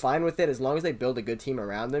I'm fine with it as long as they build a good team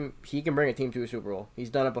around him. He can bring a team to a Super Bowl. He's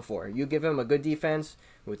done it before. You give him a good defense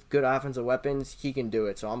with good offensive weapons, he can do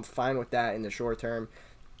it. So I'm fine with that in the short term.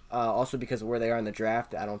 Also because of where they are in the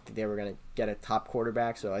draft, I don't think they were going to get a top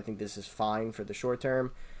quarterback, so I think this is fine for the short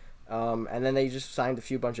term. And then they just signed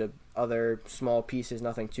a bunch of other small pieces,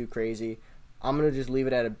 nothing too crazy. I'm going to just leave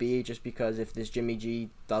it at a B just because if this Jimmy G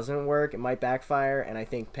doesn't work, it might backfire, and I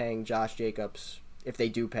think paying Josh Jacobs, if they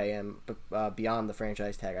do pay him beyond the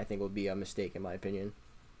franchise tag, I think would be a mistake in my opinion.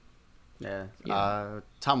 Yeah.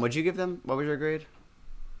 Tom, what'd you give them? What was your grade?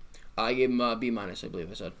 I gave him B-, I believe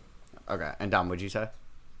I said. Okay. And Dom, what'd you say?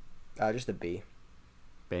 Just a B.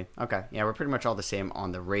 B. Okay. Yeah, we're pretty much all the same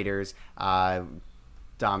on the Raiders. Dom,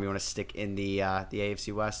 you want to stick in the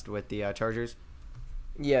AFC West with the Chargers?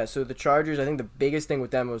 Yeah, so the Chargers, I think the biggest thing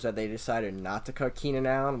with them was that they decided not to cut Keenan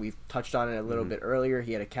Allen. We've touched on it a little bit earlier.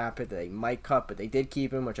 He had a cap hit that they might cut, but they did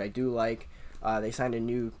keep him, which I do like. They signed a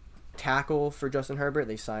new tackle for Justin Herbert.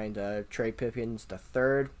 They signed Trey Pipkins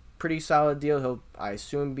III. Pretty solid deal. He'll, I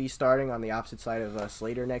assume, be starting on the opposite side of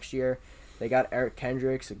Slater next year. They got Eric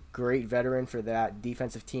Kendricks, a great veteran for that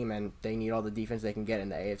defensive team, and they need all the defense they can get in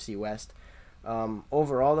the AFC West.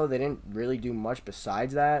 Overall, though, they didn't really do much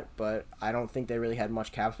besides that, but I don't think they really had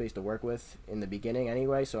much cap space to work with in the beginning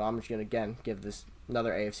anyway, so I'm just going to, again, give this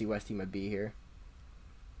another AFC West team a B here.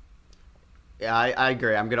 Yeah, I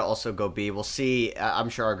agree. I'm going to also go B. We'll see. I'm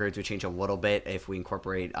sure our grades will change a little bit if we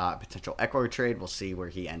incorporate potential Eckler trade. We'll see where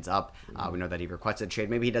he ends up. We know that he requested a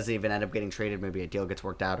trade. Maybe he doesn't even end up getting traded. Maybe a deal gets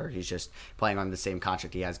worked out, or he's just playing on the same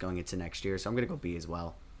contract he has going into next year. So I'm going to go B as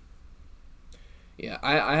well. Yeah,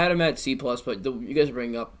 I had him at C+, but you guys are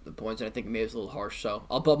bringing up the points, and I think maybe it's a little harsh, so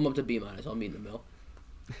I'll bump him up to B-. I'll meet in the middle.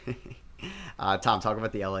 Tom, talk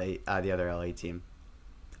about the other LA team.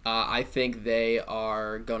 I think they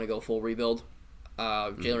are going to go full rebuild.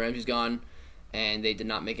 Jalen Ramsey's gone, and they did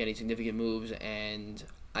not make any significant moves, and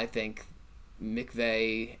I think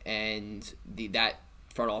McVay and that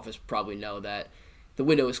front office probably know that the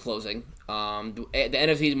window is closing. The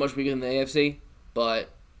NFC is much weaker than the AFC, but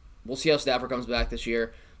we'll see how Stafford comes back this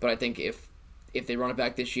year. But I think if they run it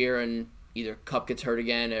back this year and either Kupp gets hurt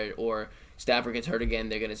again or Stafford gets hurt again,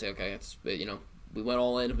 they're going to say, okay, we went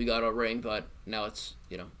all in, we got our ring, but now let's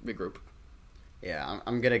regroup. Yeah,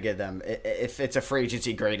 I'm going to give them, if it's a free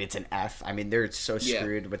agency grade, it's an F. I mean, they're so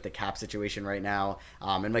screwed with the cap situation right now.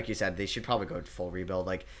 And like you said, they should probably go full rebuild.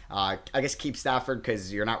 Like, I guess keep Stafford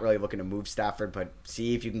because you're not really looking to move Stafford, but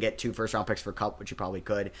see if you can get 2 first-round picks for Kupp, which you probably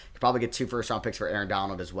could. You could probably get 2 first-round picks for Aaron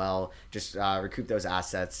Donald as well. Just recoup those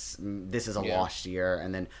assets. This is a lost year.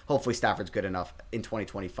 And then hopefully Stafford's good enough in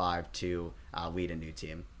 2025 to lead a new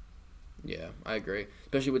team. Yeah, I agree.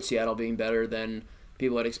 Especially with Seattle being better than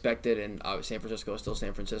people had expected, and San Francisco is still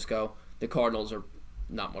San Francisco. The Cardinals are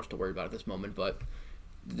not much to worry about at this moment, but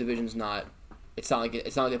the division's not. It's not like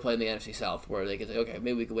they play in the NFC South where they can say, okay,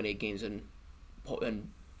 maybe we could win 8 games and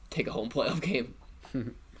take a home playoff game.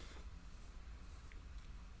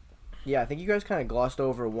 Yeah, I think you guys kind of glossed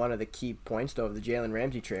over one of the key points, though, of the Jalen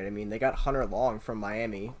Ramsey trade. I mean, they got Hunter Long from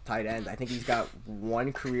Miami, tight end. I think he's got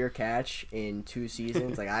 1 career catch in 2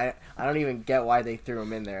 seasons. Like, I don't even get why they threw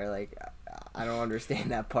him in there. Like, I don't understand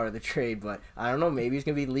that part of the trade, but I don't know. Maybe he's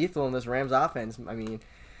going to be lethal in this Rams offense. I mean,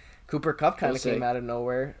 Cooper Kupp kind of came out of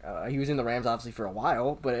nowhere. He was in the Rams, obviously, for a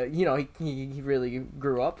while, but, he really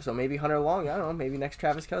grew up. So maybe Hunter Long, I don't know, maybe next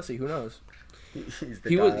Travis Kelce. Who knows?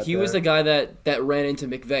 He was the guy that ran into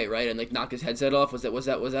McVay, right, and like knocked his headset off. Was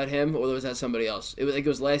that him, or was that somebody else? It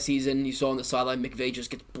was last season. You saw on the sideline, McVay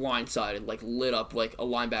just gets blindsided, like lit up like a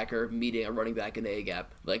linebacker meeting a running back in the A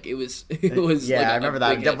gap. Like it was. Yeah, like I remember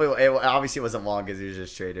that. Definitely, it obviously wasn't long because he was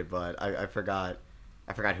just traded, but I forgot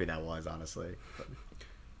who that was, honestly.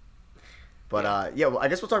 But I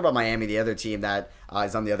guess we'll talk about Miami, the other team that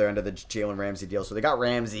is on the other end of the Jalen Ramsey deal. So they got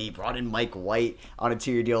Ramsey, brought in Mike White on a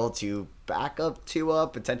 2-year deal to back up Tua,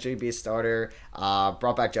 potentially be a starter.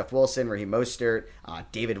 Brought back Jeff Wilson, Raheem Mostert,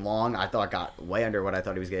 David Long. I thought got way under what I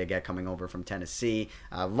thought he was going to get coming over from Tennessee.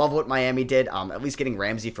 Love what Miami did. At least getting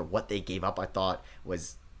Ramsey for what they gave up, I thought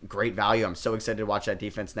was great value. I'm so excited to watch that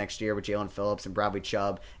defense next year with Jalen Phillips and Bradley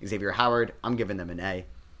Chubb, Xavier Howard. I'm giving them an A.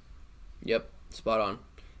 Yep, spot on.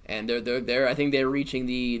 And they're I think they're reaching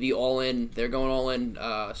the all-in. They're going all-in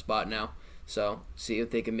spot now. So see if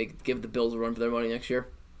they can give the Bills a run for their money next year.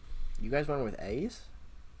 You guys went with A's?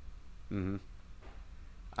 Mm-hmm.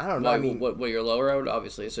 I don't know. I mean, what you're lower? I would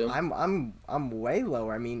obviously assume. I'm way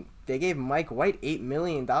lower. I mean, they gave Mike White $8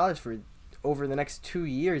 million for over the next 2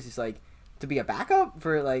 years. It's like to be a backup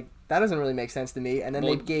for like that doesn't really make sense to me. And then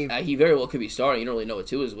they gave he very well could be starting. You don't really know what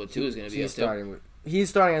Tua is going to be. He's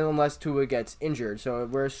starting unless Tua gets injured. So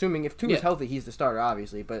we're assuming if Tua's healthy, he's the starter,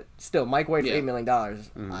 obviously. But still, Mike White for $8 million.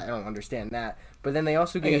 Mm-hmm. I don't understand that. But then they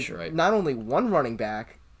also gave not only 1 running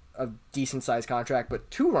back a decent-sized contract,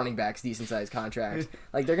 but 2 running backs decent-sized contracts.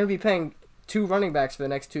 Like, they're going to be paying 2 running backs for the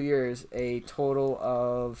next 2 years a total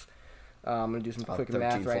of, I'm going to do some quick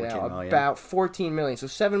math right now, about $14 million. So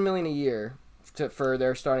 $7 million a year for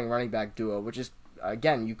their starting running back duo, which is,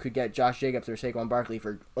 again, you could get Josh Jacobs or Saquon Barkley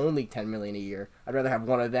for only $10 million a year. I'd rather have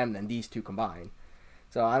one of them than these 2 combined.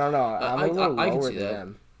 So I don't know. I'm a little lower than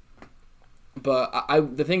them. But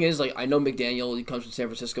the thing is, like, I know McDaniel. He comes from San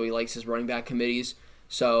Francisco. He likes his running back committees.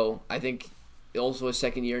 So I think also his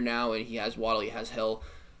second year now, and he has Waddle, he has Hill.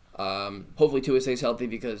 Hopefully Tua stays healthy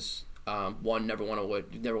because one, never want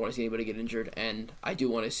to see anybody get injured, and I do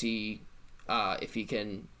want to see if he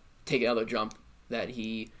can take another jump that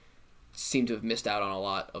he seemed to have missed out on a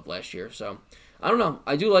lot of last year. So I don't know.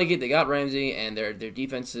 I do like it. They got Ramsey, and their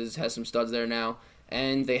defenses has some studs there now,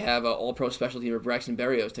 and they have an All-Pro special teamer Braxton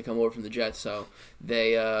Berrios to come over from the Jets. So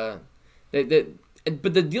they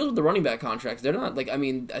but the deals with the running back contracts, they're not like, I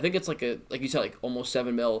mean, I think it's like you said, like almost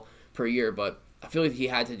 $7 million per year, but I feel like he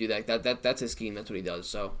had to do that. That's his scheme. That's what he does.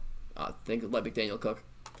 So I think let McDaniel cook.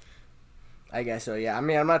 I guess so, yeah. I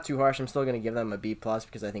mean, I'm not too harsh. I'm still going to give them a B+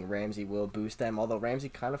 because I think Ramsey will boost them, although Ramsey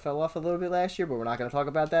kind of fell off a little bit last year, but we're not going to talk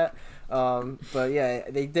about that. But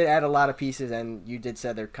yeah, they did add a lot of pieces, and you did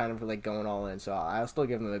say they're kind of like going all in, so I'll still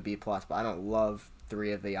give them a B+, but I don't love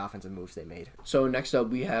 3 of the offensive moves they made. So next up,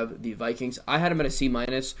 we have the Vikings. I had them at a C-.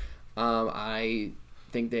 I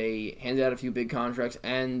think they handed out a few big contracts,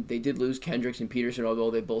 and they did lose Kendricks and Peterson,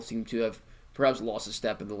 although they both seem to have perhaps lost a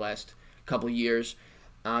step in the last couple of years.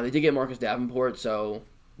 They did get Marcus Davenport, so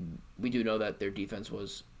we do know that their defense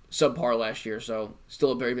was subpar last year, so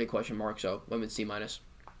still a very big question mark, so went with C-.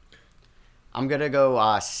 I'm gonna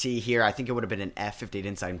go C here. I think it would have been an F if they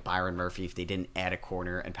didn't sign Byron Murphy, if they didn't add a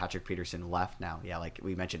corner and Patrick Peterson left. Now, yeah, like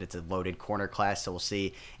we mentioned, it's a loaded corner class, so we'll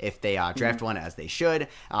see if they draft one as they should.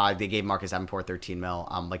 They gave Marcus Davenport 13 mil,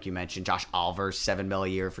 like you mentioned. Josh Oliver 7 mil a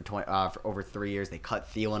year for over 3 years. They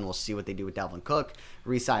cut Thielen. We'll see what they do with Dalvin Cook.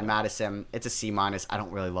 Resign Madison. It's a C minus. I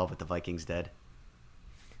don't really love what the Vikings did.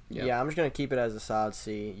 Yeah, I'm just going to keep it as a solid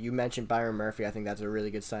C. You mentioned Byron Murphy. I think that's a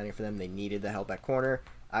really good signing for them. They needed the help at corner.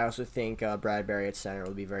 I also think Bradbury at center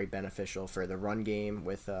will be very beneficial for the run game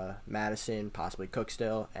with Madison, possibly Cook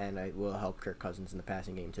still, and it will help Kirk Cousins in the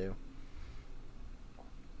passing game too.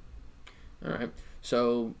 All right.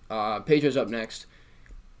 So, Patriots up next.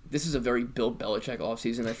 This is a very Bill Belichick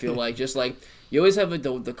offseason, I feel like. Just like, you always have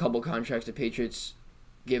the couple contracts the Patriots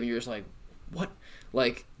give, and you're just like, what?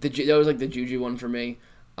 Like, that was like the Juju one for me.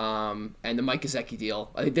 And the Mike Gesicki deal.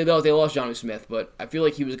 I think they lost Jonnu Smith, but I feel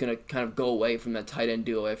like he was going to kind of go away from that tight end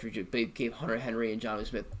duo after they gave Hunter Henry and Jonnu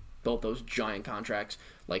Smith both those giant contracts,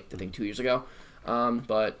 like I think 2 years ago.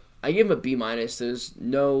 But I give him a B minus. There's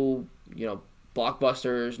no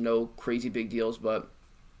blockbusters, no crazy big deals, but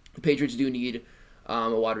the Patriots do need a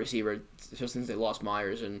wide receiver, especially since they lost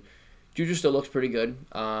Myers, and Juju still looks pretty good.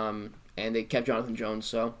 And they kept Jonathan Jones,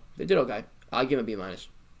 so they did okay. I'll give him a B minus.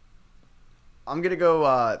 I'm going to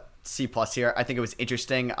go C plus here. I think it was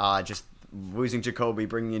interesting just losing Jacoby,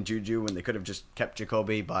 bringing in Juju when they could have just kept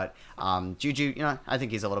Jacoby. But Juju, I think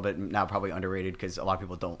he's a little bit now probably underrated because a lot of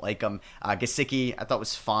people don't like him. Gesicki, I thought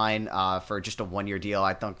was fine for just a 1-year deal.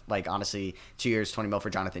 I thought, honestly, 2 years, 20 mil for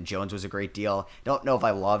Jonathan Jones was a great deal. Don't know if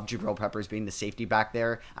I love Jabril Peppers being the safety back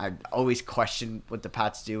there. I always question what the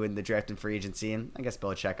Pats do in the draft and free agency, and I guess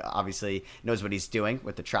Belichick obviously knows what he's doing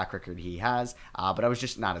with the track record he has. But I was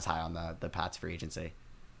just not as high on the Pats free agency.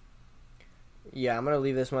 Yeah, I'm going to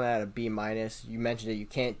leave this one at a B minus. You mentioned it. You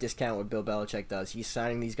can't discount what Bill Belichick does. He's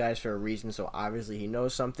signing these guys for a reason, so obviously he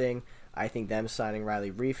knows something. I think them signing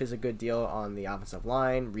Riley Reif is a good deal on the offensive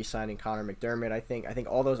line. Re-signing Connor McDermott, I think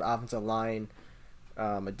all those offensive line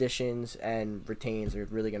additions and retains are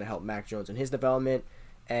really going to help Mac Jones in his development.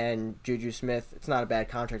 And Juju Smith, it's not a bad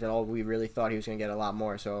contract at all. We really thought he was going to get a lot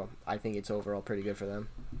more, so I think it's overall pretty good for them.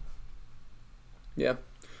 Yeah,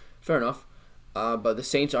 fair enough. But the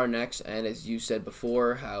Saints are next, and as you said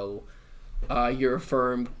before, how you're a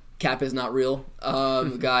firm cap is not real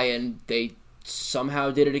guy, and they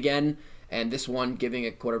somehow did it again. And this one, giving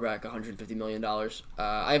a quarterback $150 million.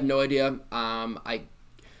 I have no idea. I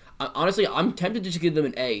honestly, I'm tempted to just give them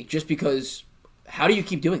an A, just because. How do you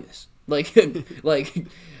keep doing this? Like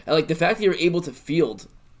the fact that you're able to field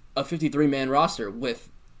a 53-man roster with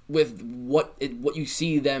what you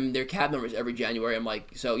see their cap numbers every January. I'm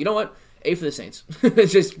like, so you know what? A for the Saints.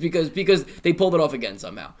 It's just because they pulled it off again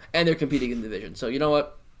somehow. And they're competing in the division. So you know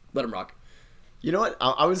what? Let them rock. You know what?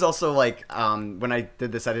 I was also like, when I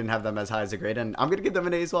did this, I didn't have them as high as a grade, and I'm going to give them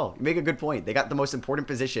an A as well. You make a good point. They got the most important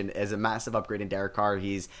position as a massive upgrade in Derek Carr.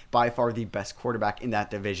 He's by far the best quarterback in that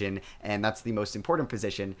division, and that's the most important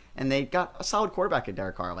position. And they got a solid quarterback in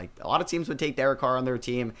Derek Carr. Like, a lot of teams would take Derek Carr on their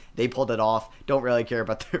team. They pulled it off. Don't really care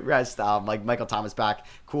about the rest. Like, Michael Thomas back.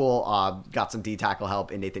 Cool. Got some D-tackle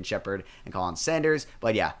help in Nathan Shepard and Colin Sanders.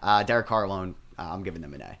 But yeah, Derek Carr alone, I'm giving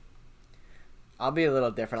them an A. I'll be a little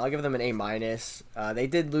different. I'll give them an A minus. They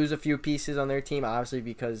did lose a few pieces on their team, obviously,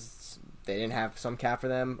 because they didn't have some cap for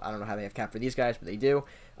them. I don't know how they have cap for these guys, but they do.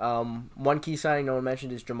 One key signing no one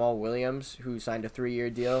mentioned is Jamal Williams, who signed a 3-year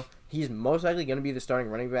deal. He's most likely going to be the starting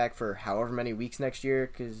running back for however many weeks next year,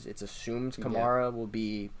 because it's assumed Kamara will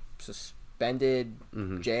be suspended,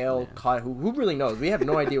 jailed, caught. Who really knows? We have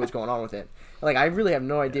no idea what's going on with it. Like, I really have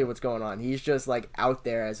no idea what's going on. He's just, like, out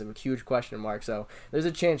there as a huge question mark. So there's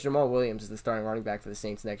a chance Jamal Williams is the starting running back for the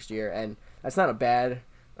Saints next year. And that's not a bad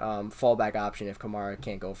fallback option if Kamara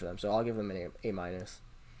can't go for them. So I'll give them an A minus.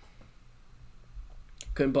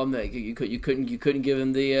 Couldn't bum that. You couldn't give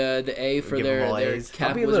them the A for their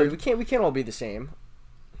cap wizard. We can't all be the same.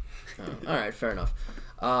 All right, fair enough.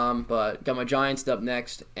 But got my Giants up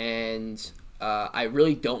next, and I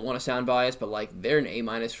really don't want to sound biased, but like they're an A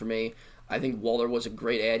minus for me. I think Waller was a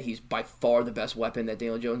great add. He's by far the best weapon that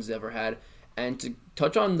Daniel Jones has ever had. And to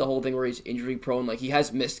touch on the whole thing where he's injury prone, like he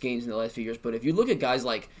has missed games in the last few years, but if you look at guys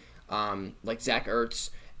like Zach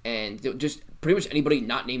Ertz and just pretty much anybody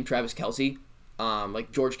not named Travis Kelce,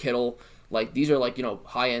 like George Kittle, like these are like,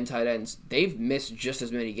 high end tight ends. They've missed just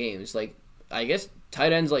as many games. Like I guess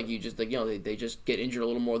tight ends they just get injured a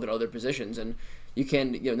little more than other positions, and you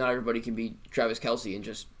can not everybody can be Travis Kelce and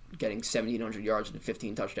just getting 1,700 yards and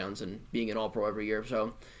 15 touchdowns and being an All-Pro every year.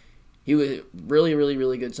 So he was really, really,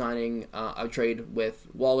 really good signing. A trade with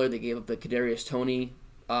Waller. They gave up the Kadarius Toney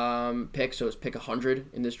pick, so it's pick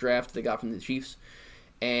 100 in this draft they got from the Chiefs.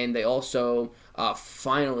 And they also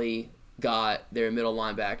finally got their middle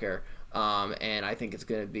linebacker, and I think it's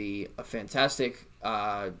going to be a fantastic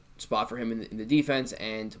spot for him in the defense.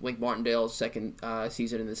 And Wink Martindale's second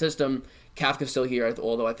season in the system. Kafka's still here,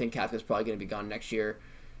 although I think Kafka's probably going to be gone next year.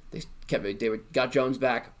 They got Jones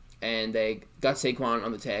back, and they got Saquon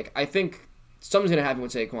on the tag. I think something's going to happen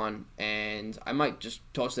with Saquon, and I might just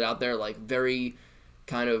toss it out there, like very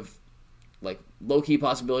kind of like low-key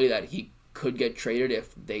possibility that he could get traded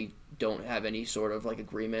if they don't have any sort of like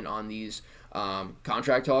agreement on these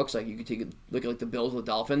contract talks. Like you could take a look at like the Bills or the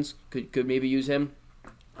Dolphins could maybe use him.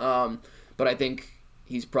 But I think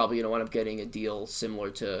he's probably going to wind up getting a deal similar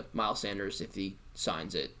to Miles Sanders if he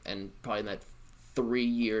signs it, and probably in that 3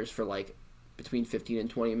 years for like between 15 and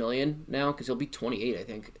 20 million now, because he'll be 28 I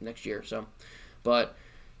think next year. So, but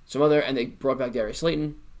and they brought back Darius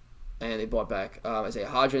Slayton, and they brought back Isaiah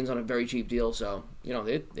Hodgins on a very cheap deal. So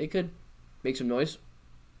they could make some noise.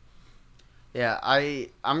 Yeah,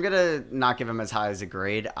 I'm gonna not give them as high as a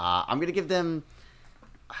grade. I'm gonna give them.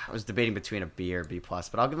 I was debating between a B or B plus,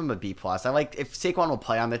 but I'll give him a B plus. I like if Saquon will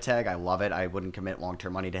play on the tag. I love it. I wouldn't commit long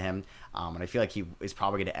term money to him, and I feel like he is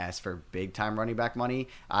probably going to ask for big time running back money.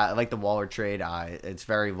 I like the Waller trade. It's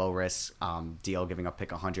very low risk deal, giving up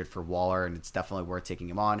pick 100 for Waller, and it's definitely worth taking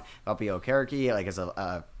him on. Valpio Okereke, like as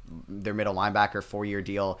their middle linebacker 4-year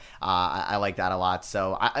deal. I like that a lot.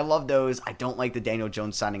 So I love those. I don't like the Daniel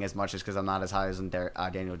Jones signing as much, just because I'm not as high as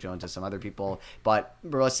Daniel Jones as some other people. But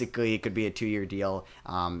realistically, it could be a 2-year deal,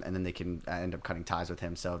 and then they can end up cutting ties with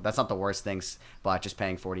him. So that's not the worst things. But just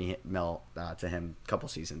paying $40 million to him a couple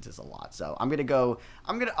seasons is a lot. So I'll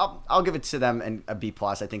give it to them and a B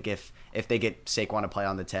plus. I think if they get Saquon to play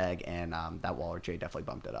on the tag, and that Waller trade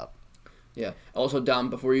definitely bumped it up. Yeah. Also, Dom,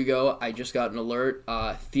 before you go, I just got an alert.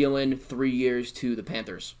 Thielen 3 years to the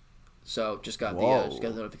Panthers. So just got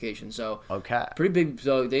the notification. So okay, pretty big.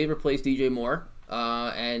 So they replaced DJ Moore,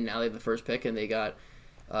 and now they have the first pick, and they got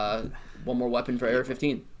one more weapon for Area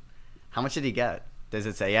 15. How much did he get? Does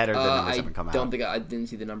it say yet, or the numbers haven't come out? I didn't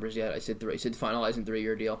see the numbers yet. I said finalizing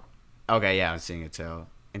 3-year deal. Okay, yeah, I'm seeing it too.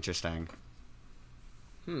 Interesting.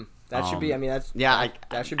 That should be. I mean,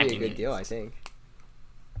 that should be a good deal. I think.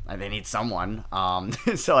 They need someone,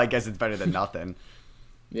 so I guess it's better than nothing.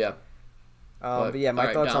 Yeah. But yeah,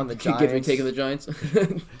 my thoughts on the Giants. Give your take of the Giants.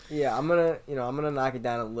 Yeah, I'm gonna knock it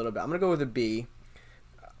down a little bit. I'm gonna go with a B.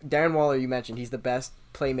 Darren Waller, you mentioned he's the best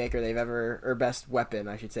playmaker best weapon,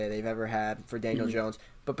 I should say, they've ever had for Daniel Jones.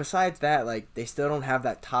 But besides that, like they still don't have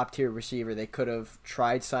that top tier receiver. They could have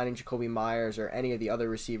tried signing Jacoby Myers or any of the other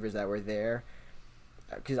receivers that were there.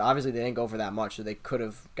 Because obviously they didn't go for that much, so they could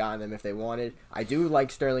have gotten them if they wanted. I do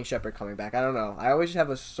like Sterling Shepard coming back. I don't know. I always have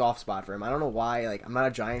a soft spot for him. I don't know why. Like I'm not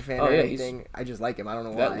a Giant fan or anything. I just like him. I don't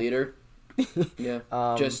know why. That leader. Yeah.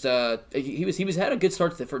 He was had a good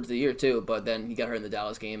start to the year too, but then he got hurt in the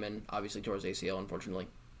Dallas game and obviously tore his ACL, unfortunately.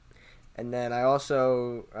 And then I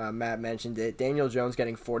also, Matt mentioned it, Daniel Jones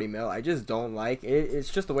getting $40 million. I just don't like it.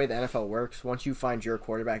 It's just the way the NFL works. Once you find your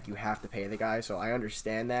quarterback, you have to pay the guy. So I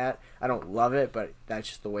understand that. I don't love it, but that's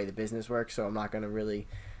just the way the business works. So I'm not going to really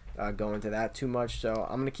go into that too much. So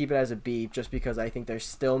I'm going to keep it as a B just because I think they're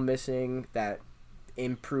still missing that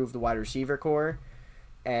improved wide receiver core.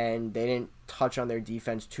 And they didn't touch on their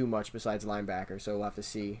defense too much besides linebacker. So we'll have to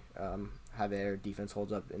see how their defense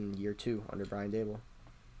holds up in year 2 under Brian Daboll.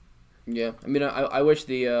 Yeah, I mean, I wish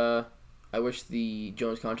the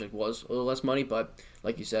Jones contract was a little less money, but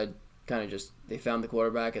like you said, kind of just they found the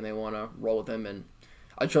quarterback and they want to roll with him, and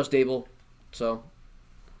I trust Daboll, so.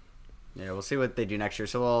 Yeah, we'll see what they do next year.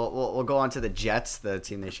 So we'll go on to the Jets, the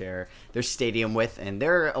team they share their stadium with, and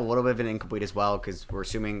they're a little bit of an incomplete as well because we're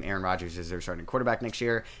assuming Aaron Rodgers is their starting quarterback next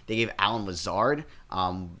year. They gave Allen Lazard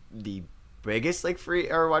the biggest free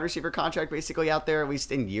or wide receiver contract basically out there, at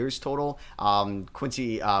least in years total.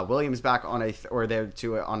 Quincy Williams back on a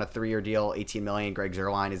 3-year deal, $18 million. Greg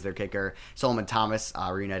Zuerlein is their kicker. Solomon Thomas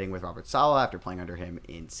reuniting with Robert Saleh after playing under him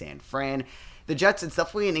in San Fran. The Jets, it's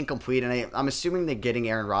definitely an incomplete, and I'm assuming they're getting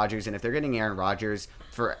Aaron Rodgers, and if they're getting Aaron Rodgers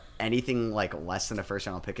for anything less than a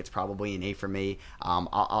first-round pick, it's probably an A for me.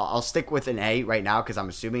 I'll stick with an A right now because I'm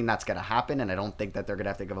assuming that's going to happen, and I don't think that they're going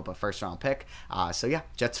to have to give up a first-round pick. So, yeah,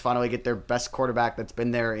 Jets finally get their best quarterback that's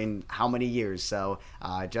been there in how many years. So,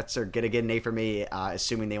 Jets are going to get an A for me,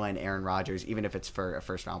 assuming they land Aaron Rodgers, even if it's for a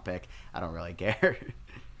first-round pick. I don't really care.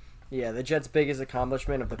 Yeah, the Jets' biggest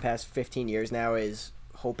accomplishment of the past 15 years now is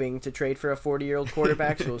hoping to trade for a 40-year-old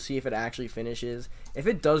quarterback, so we'll see if it actually finishes. If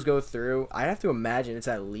it does go through, I'd have to imagine it's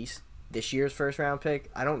at least this year's first-round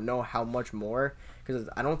pick. I don't know how much more, because because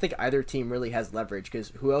I don't think either team really has leverage.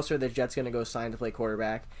 Because who else are the Jets going to go sign to play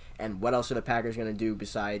quarterback, and what else are the Packers going to do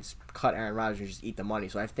besides cut Aaron Rodgers and just eat the money?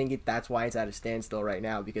 So I think that's why it's at a standstill right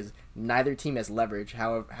now, because neither team has leverage.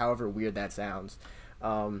 However weird that sounds.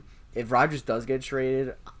 If Rodgers does get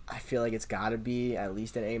traded, I feel like it's got to be at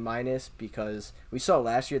least an A-, because we saw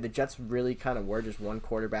last year the Jets really kind of were just one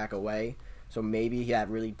quarterback away. So maybe that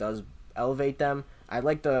really does elevate them. I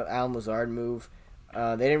like the Allen Lazard move.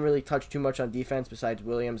 They didn't really touch too much on defense besides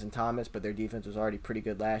Williams and Thomas, but their defense was already pretty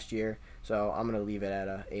good last year. So I'm going to leave it at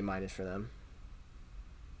a A- for them.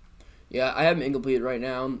 Yeah, I have him incomplete right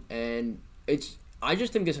now, and I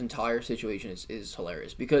just think this entire situation is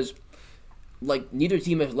hilarious because, like, neither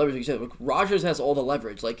team has leverage. Like you said, like, Rodgers has all the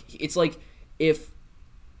leverage. Like, it's like if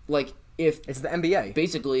it's the NBA,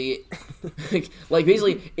 basically,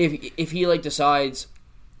 basically if he like decides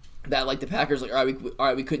that like the Packers like all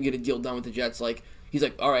right we couldn't get a deal done with the Jets, like he's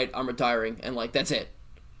like, all right, I'm retiring, and like that's it.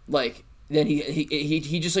 Like then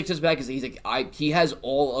he just like sits back and he's like he has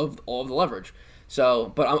all of the leverage.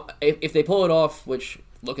 So, but if they pull it off, which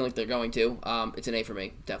looking like they're going to, it's an A for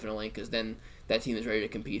me definitely, because then that team is ready to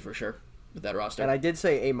compete for sure with that roster. And I did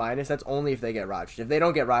say A-. That's only if they get Rodgers. If they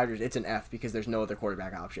don't get Rodgers, it's an F because there's no other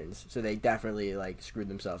quarterback options. So they definitely like screwed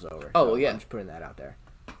themselves over. Oh, so well, yeah. I'm just putting that out there.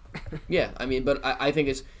 Yeah, I mean, but I think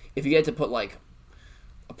it's if you get to put like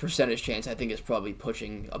a percentage chance, I think it's probably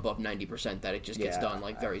pushing above 90% that it just gets done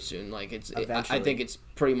like very soon. Like I think it's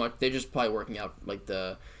pretty much they're just probably working out like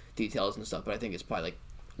the details and stuff. But I think it's probably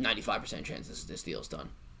like 95% chance this deal's done.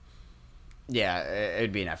 Yeah, it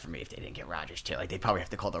would be enough for me if they didn't get Rodgers too. Like they'd probably have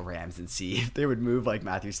to call the Rams and see if they would move like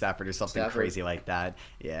Matthew Stafford or something crazy like that.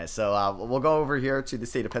 Yeah, so we'll go over here to the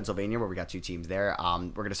state of Pennsylvania where we got two teams there. We're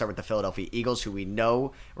going to start with the Philadelphia Eagles, who we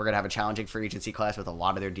know we're going to have a challenging free agency class with a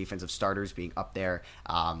lot of their defensive starters being up there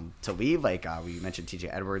to leave. Like we mentioned, T.J.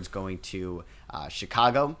 Edwards going to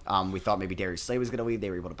Chicago. We thought maybe Darius Slay was going to leave. They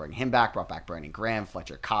were able to bring him back, brought back Brandon Graham,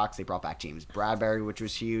 Fletcher Cox. They brought back James Bradbury, which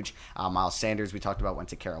was huge. Miles Sanders, we talked about, went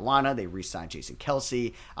to Carolina. They re-signed Jason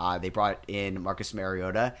Kelsey. They brought in Marcus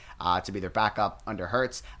Mariota to be their backup under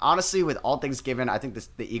Hurts. Honestly, with all things given, I think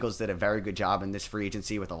the Eagles did a very good job in this free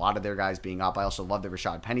agency with a lot of their guys being up. I also love the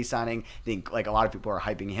Rashad Penny signing. I think like a lot of people are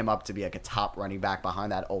hyping him up to be like a top running back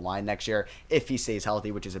behind that O-line next year if he stays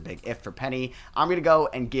healthy, which is a big if for Penny. I'm going to go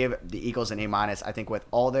and give the Eagles an A-. I think with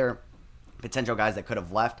all their potential guys that could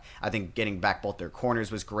have left, I think getting back both their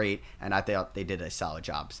corners was great, and I thought they did a solid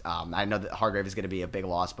job. I know that Hargrave is going to be a big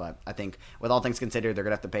loss, but I think with all things considered, they're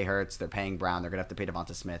going to have to pay Hurts, they're paying Brown, they're going to have to pay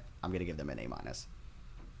Devonta Smith. I'm going to give them an A-.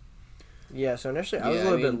 Yeah, so initially I was a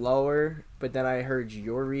little bit lower, but then I heard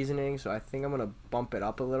your reasoning, so I think I'm going to bump it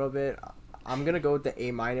up a little bit. I'm going to go with the A-.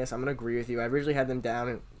 I'm going to agree with you. I originally had them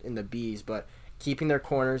down in the Bs, but keeping their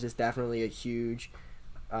corners is definitely a huge...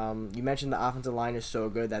 you mentioned the offensive line is so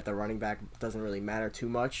good that the running back doesn't really matter too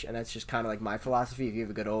much, and that's just kind of like my philosophy. If you have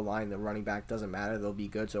a good O-line, the running back doesn't matter. They'll be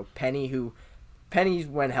good. So Penny,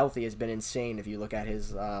 when healthy, has been insane if you look at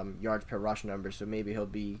his yards per rush numbers, so maybe he'll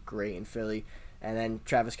be great in Philly. And then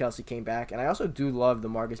Travis Kelce came back, and I also do love the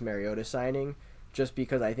Marcus Mariota signing just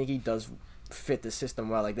because I think he does fit the system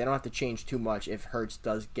well. Like, they don't have to change too much if Hurts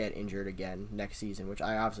does get injured again next season, which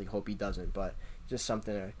I obviously hope he doesn't, but just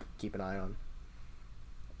something to keep an eye on.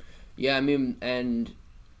 Yeah, I mean, and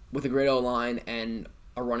with a great O-line and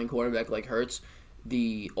a running quarterback like Hurts,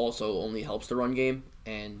 the also only helps the run game.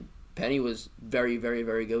 And Penny was very, very,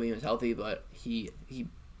 very good when he was healthy, but did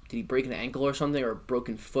he break an ankle or something, or a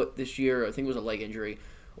broken foot this year? I think it was a leg injury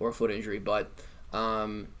or a foot injury, but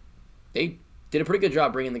they did a pretty good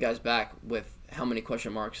job bringing the guys back with how many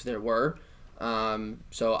question marks there were.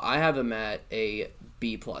 So I have them at a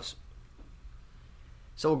B+.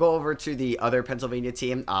 So we'll go over to the other Pennsylvania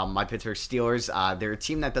team, my Pittsburgh Steelers. They're a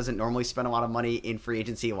team that doesn't normally spend a lot of money in free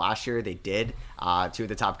agency. Last year they did. Two of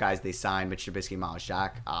the top guys they signed, Mitch Trubisky and Miles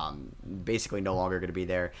Jack, basically no longer going to be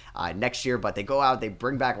there next year. But they go out, they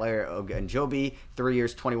bring back Larry Ogunjobi, 3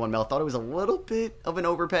 years, $21 million. Thought it was a little bit of an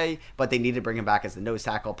overpay, but they needed to bring him back as the nose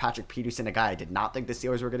tackle. Patrick Peterson, a guy I did not think the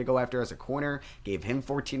Steelers were going to go after as a corner, gave him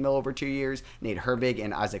 $14 million over 2 years. Nate Herbig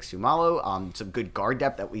and Isaac Sumalo, some good guard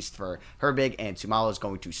depth, at least for Herbig, and Sumalo is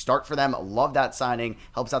going to start for them. Love that signing.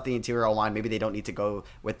 Helps out the interior O-line. Maybe they don't need to go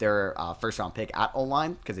with their first-round pick at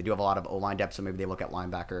O-line because they do have a lot of O-line depth, so maybe they look at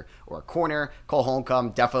linebacker or a corner. Cole Holcomb,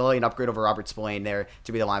 definitely an upgrade over Robert Spillane there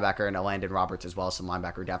to be the linebacker, and Landon Roberts as well as some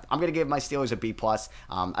linebacker depth. I'm going to give my Steelers a B+.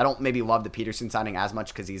 I don't maybe love the Peterson signing as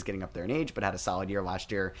much because he's getting up there in age, but had a solid year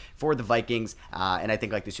last year for the Vikings, and I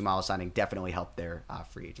think like the Sumalo signing definitely helped their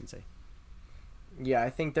free agency. Yeah, I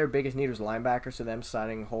think their biggest need was linebacker, so them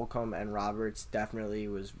signing Holcomb and Roberts definitely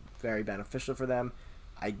was very beneficial for them.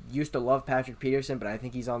 I used to love Patrick Peterson, but I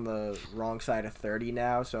think he's on the wrong side of 30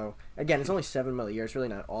 now. So, again, it's only $7 million a year. It's really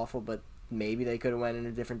not awful, but maybe they could have went in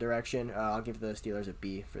a different direction. I'll give the Steelers a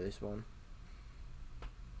B for this one.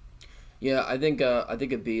 Yeah, I think a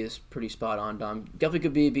B is pretty spot on, Dom. Definitely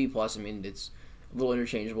could be a B plus. I mean, it's a little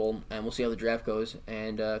interchangeable, and we'll see how the draft goes.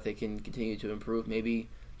 And if they can continue to improve, maybe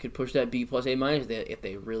could push that B plus A minus if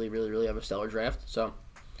they really, really, really have a stellar draft. So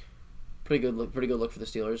pretty good look for the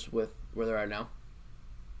Steelers with where they're at now.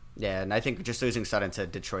 Yeah, and I think just losing Sutton to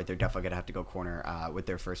Detroit, they're definitely going to have to go corner with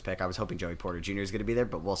their first pick. I was hoping Joey Porter Jr. is going to be there,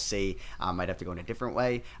 but we'll see. Might have to go in a different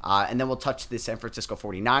way. And then we'll touch the San Francisco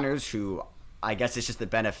 49ers, who I guess it's just the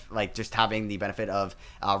benefit, like just having the benefit of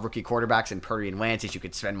rookie quarterbacks in Purdy and Wentz. You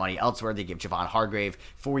could spend money elsewhere. They give Javon Hargrave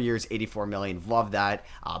 4 years, $84 million. Love that.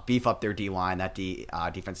 Beef up their D line. That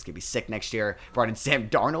defense is gonna be sick next year. Brought in Sam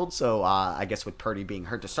Darnold, so I guess with Purdy being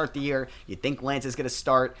hurt to start the year, you think Lance is gonna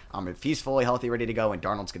start. If he's fully healthy, ready to go, and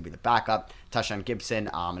Darnold's gonna be the backup. Tashawn Gibson,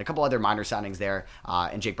 and a couple other minor signings there.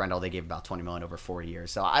 And Jake Brendel, they gave about $20 million over 4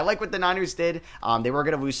 years. So I like what the Niners did. They were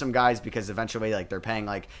gonna lose some guys because eventually, like, they're paying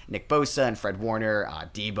like Nick Bosa and Fred Warner,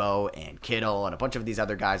 Debo and Kittle, and a bunch of these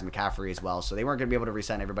other guys, McCaffrey as well. So they weren't going to be able to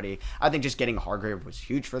re-sign everybody. I think just getting Hargrave was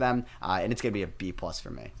huge for them, and it's going to be a B plus for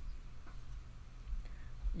me.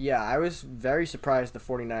 Yeah, I was very surprised the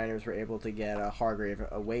 49ers were able to get Hargrave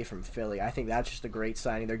away from Philly. I think that's just a great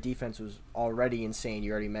signing. Their defense was already insane.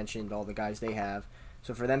 You already mentioned all the guys they have.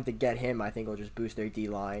 So for them to get him, I think will just boost their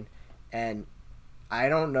D-line. And I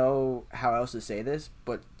don't know how else to say this,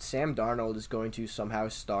 but Sam Darnold is going to somehow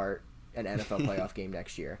start an NFL playoff game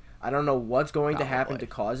next year. I don't know what's going to happen to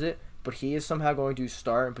cause it, but he is somehow going to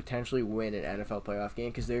start and potentially win an NFL playoff game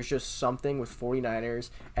because there's just something with 49ers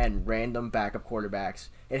and random backup quarterbacks.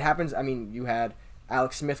 It happens. I mean, you had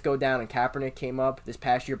Alex Smith go down and Kaepernick came up. This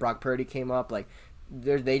past year, Brock Purdy came up. Like,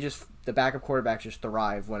 the backup quarterbacks just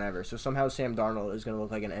thrive whenever. So somehow Sam Darnold is going to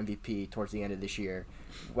look like an MVP towards the end of this year,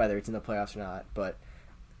 whether it's in the playoffs or not. But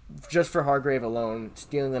just for Hargrave alone,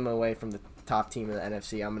 stealing them away from the top team in the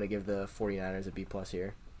NFC, I'm going to give the 49ers a B plus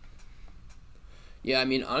here. Yeah, I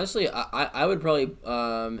mean, honestly, I would probably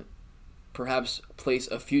perhaps place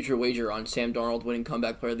a future wager on Sam Darnold winning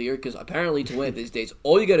comeback player of the year, because apparently to win it these days,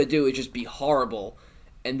 all you got to do is just be horrible,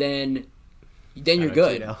 and then you're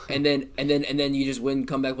good, and then you just win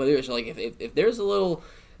comeback player of the year. So like if there's a little,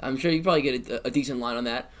 I'm sure you probably get a decent line on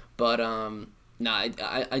that, but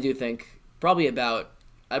I do think probably I'd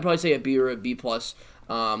probably say a B or a B plus.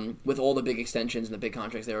 With all the big extensions and the big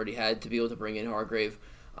contracts they already had, to be able to bring in Hargrave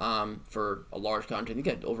for a large contract, I think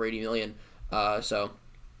he got over $80 million. So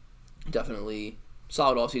definitely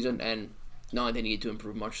solid offseason, and not like they needed to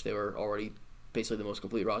improve much. They were already basically the most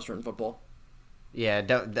complete roster in football. Yeah,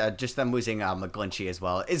 just them losing McGlinchey as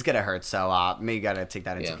well is gonna hurt. So maybe got to take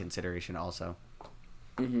that into consideration also.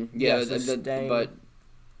 Mm-hmm. Yeah, but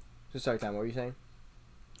sorry, Tom, what were you saying?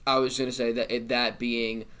 I was gonna say that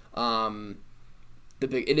being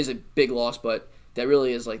it is a big loss, but that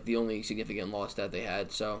really is like the only significant loss that they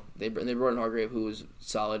had. So they brought in Hargrave, who was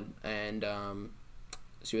solid, and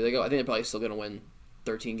see where they go. I think they're probably still going to win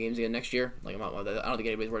 13 games again next year. Like, I don't think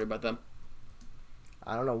anybody's worried about them.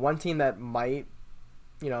 I don't know. One team that might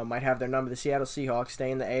have their number, the Seattle Seahawks,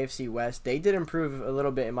 stay in the AFC West. They did improve a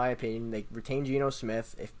little bit, in my opinion. They retained Geno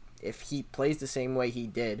Smith. If he plays the same way he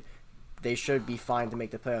did, they should be fine to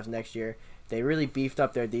make the playoffs next year. They really beefed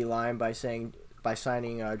up their D-line by signing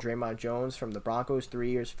Draymond Jones from the Broncos,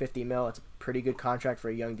 3 years, $50 million. It's a pretty good contract for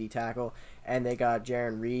a young D tackle. And they got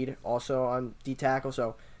Jaron Reed also on D tackle.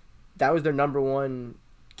 So that was their number one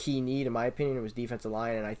key need, in my opinion. It was defensive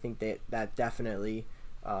line, and I think that definitely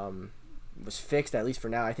was fixed, at least for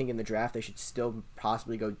now. I think in the draft they should still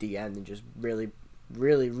possibly go D end and just really,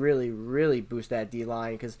 really, really, really boost that D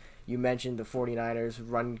line, because you mentioned the 49ers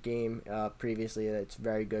run game previously. That's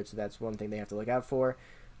very good, so that's one thing they have to look out for.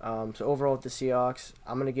 So overall with the Seahawks,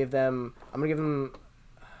 I'll give them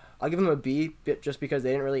a B, just because they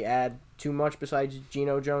didn't really add too much besides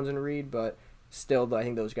Geno, Jones, and Reed, but still, I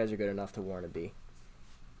think those guys are good enough to warrant a B.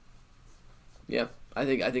 Yeah, I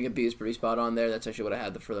think a B is pretty spot on there. That's actually what I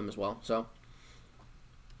had for them as well. So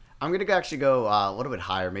I'm gonna actually go a little bit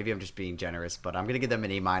higher. Maybe I'm just being generous, but I'm gonna give them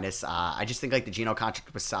an A minus. I just think like the Geno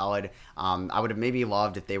contract was solid. I would have maybe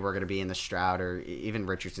loved if they were gonna be in the Stroud or even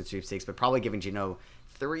Richardson sweepstakes, but probably giving Geno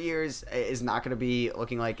 3 years is not going to be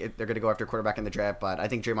looking like they're going to go after quarterback in the draft, but I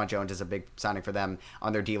think Draymond Jones is a big signing for them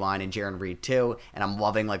on their D-line, and Jaron Reed too, and I'm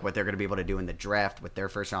loving like what they're going to be able to do in the draft with their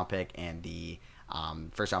first-round pick and the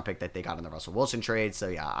first-round pick that they got in the Russell Wilson trade. So,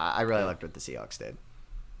 yeah, I really liked what the Seahawks did.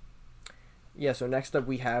 Yeah, so next up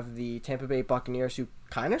we have the Tampa Bay Buccaneers, who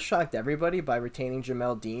kind of shocked everybody by retaining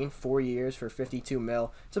Jamel Dean, 4 years for 52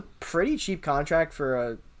 mil. It's a pretty cheap contract for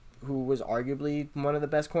a who was arguably one of the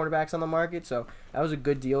best cornerbacks on the market, so that was a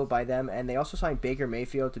good deal by them. And they also signed Baker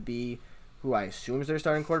Mayfield to be who I assume is their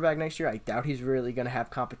starting quarterback next year. I doubt he's really going to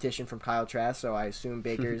have competition from Kyle Trask, so I assume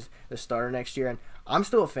Baker's the starter next year. And I'm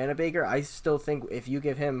still a fan of Baker. I still think if you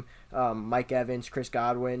give him Mike Evans, Chris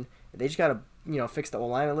Godwin, they just got to fix the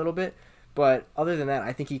O-line a little bit. But other than that,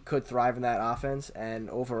 I think he could thrive in that offense.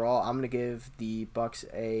 And overall, I'm going to give the Bucs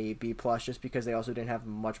a B+ just because they also didn't have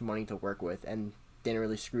much money to work with and didn't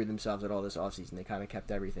really screw themselves at all this offseason. They kind of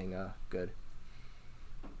kept everything good.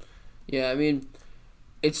 Yeah, I mean,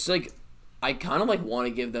 it's like I kind of like want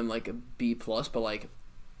to give them like a B+, but like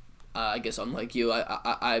I guess unlike you,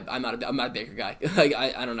 I'm not a Baker guy. Like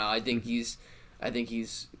I don't know. I think he's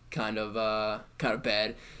kind of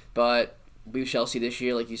bad, but we shall see this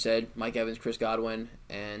year. Like you said, Mike Evans, Chris Godwin,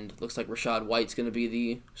 and looks like Rachaad White's going to be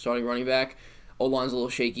the starting running back. O-line's a little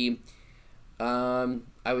shaky.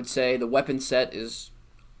 I would say the weapon set is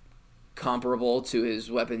comparable to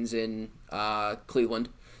his weapons in Cleveland,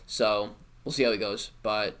 so we'll see how he goes.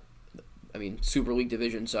 But I mean, super weak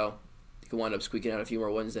division, so he can wind up squeaking out a few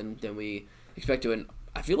more wins than we expect to. And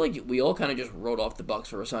I feel like we all kind of just wrote off the Bucs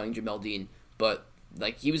for signing Jamel Dean, but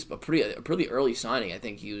like he was a pretty early signing. I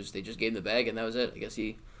think they just gave him the bag and that was it. I guess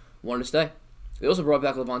he wanted to stay. They also brought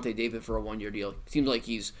back Levante David for a 1-year deal. Seems like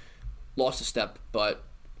he's lost a step, but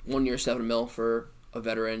 1 year, $7 million for a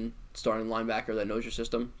veteran starting linebacker that knows your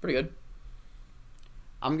system. Pretty good.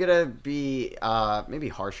 I'm gonna be maybe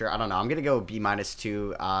harsher. I don't know. I'm gonna go B- to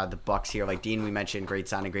the Bucs here. Like Dean, we mentioned, great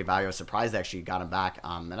signing, great value. I was surprised they actually got him back,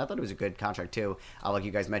 and I thought it was a good contract too. Like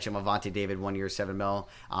you guys mentioned, Levante David, 1 year, $7 million.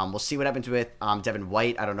 We'll see what happens with Devin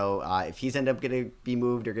White. I don't know if he's ended up gonna be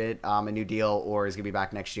moved or get a new deal, or is gonna be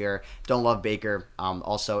back next year. Don't love Baker.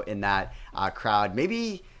 Also in that crowd,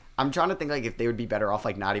 maybe I'm trying to think like if they would be better off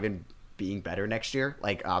like not even being better next year.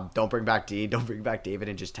 Like, don't bring back Dean, don't bring back David,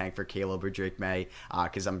 and just tank for Caleb or Drake May,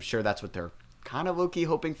 because I'm sure that's what they're kind of low-key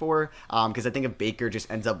hoping for. Because I think if Baker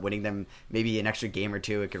just ends up winning them maybe an extra game or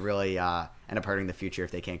two, it could really end up hurting the future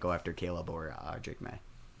if they can't go after Caleb or Drake May.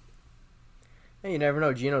 Hey, you never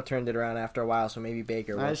know. Gino turned it around after a while, so maybe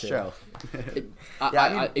Baker will That's too. true.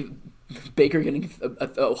 If Baker getting a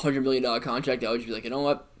 $100 million contract, I would just be like, you know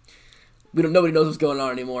what? Nobody knows what's going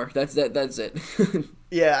on anymore. That's it.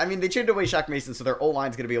 Yeah, I mean, they traded away Shaq Mason, so their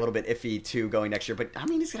O-line's going to be a little bit iffy, too, going next year. But, I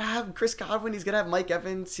mean, he's going to have Chris Godwin. He's going to have Mike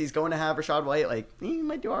Evans. He's going to have Rachaad White. Like, he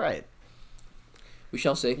might do all right. We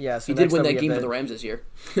shall see. Yeah, so he did win that game for the Rams this year.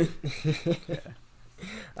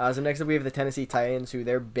 So next up we have the Tennessee Titans, who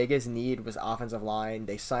their biggest need was offensive line.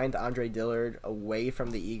 They signed Andre Dillard away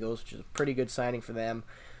from the Eagles, which is a pretty good signing for them.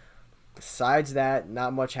 Besides that,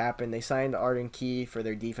 not much happened. They signed Arden Key for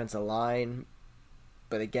their defensive line.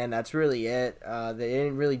 But again, that's really it. They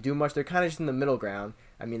didn't really do much. They're kind of just in the middle ground.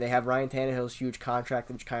 I mean, they have Ryan Tannehill's huge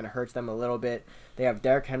contract, which kind of hurts them a little bit. They have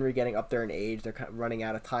Derrick Henry getting up there in age. They're running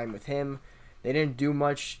out of time with him. They didn't do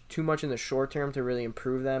too much in the short term to really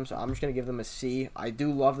improve them, so I'm just going to give them a C. I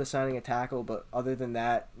do love the signing of tackle, but other than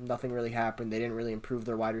that, nothing really happened. They didn't really improve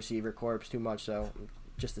their wide receiver corps too much, so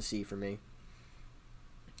just a C for me.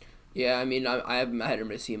 Yeah, I mean, I had him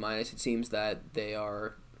at a C-. It seems that they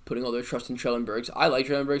are putting all their trust in Treylon Burks. I like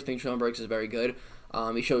Treylon Burks. I think Treylon Burks is very good.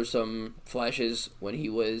 He showed some flashes when he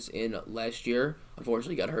was in last year.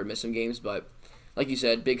 Unfortunately, got hurt, missed some games, but like you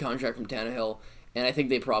said, big contract from Tannehill, and I think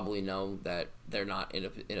they probably know that they're not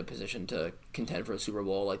in a position to contend for a Super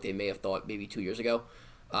Bowl like they may have thought maybe 2 years ago.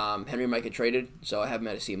 Henry might get traded, so I have him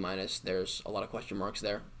at a C-. There's a lot of question marks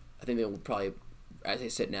there. I think they will probably, as they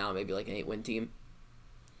sit now, maybe like an 8-win team.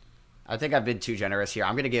 I think I've been too generous here.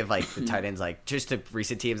 I'm going to give like the Titans, like just to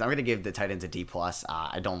recent teams, I'm going to give the Titans a D+.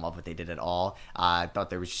 I don't love what they did at all. I thought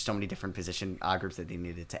there was just so many different position groups that they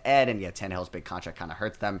needed to add. And yeah, Tannehill's big contract kind of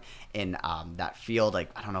hurts them in that field. Like,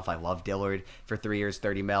 I don't know if I love Dillard for 3 years,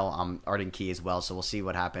 $30 million. Arden Key as well. So we'll see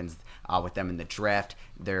what happens with them in the draft.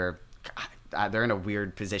 They're in a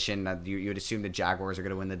weird position. You would assume the Jaguars are going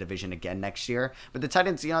to win the division again next year. But the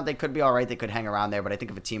Titans, they could be all right. They could hang around there. But I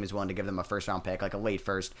think if a team is willing to give them a first-round pick, like a late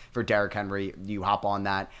first for Derrick Henry, you hop on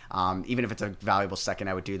that. Even if it's a valuable second,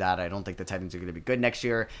 I would do that. I don't think the Titans are going to be good next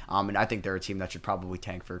year. And I think they're a team that should probably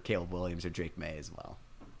tank for Caleb Williams or Drake May as well.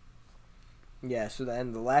 Yeah, so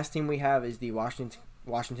then the last team we have is the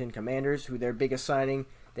Washington Commanders, who their biggest signing,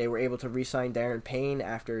 they were able to re-sign Darren Payne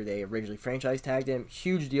after they originally franchise tagged him.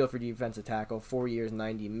 Huge deal for defensive tackle, 4 years,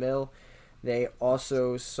 $90 million. They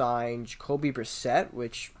also signed Jacoby Brissett,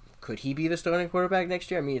 which could he be the starting quarterback next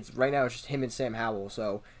year? I mean, right now it's just him and Sam Howell,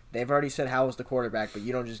 so they've already said Howell's the quarterback, but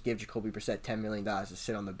you don't just give Jacoby Brissett $10 million to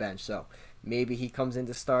sit on the bench. So maybe he comes in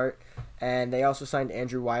to start. And they also signed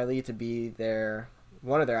Andrew Wiley to be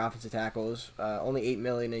one of their offensive tackles. Only $8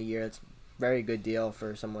 million a year. It's a very good deal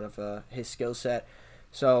for someone of his skill set.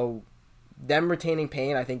 So them retaining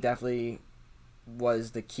Payne, I think, definitely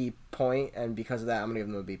was the key point, and because of that, I'm gonna give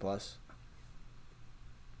them a B+.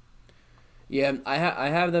 Yeah, I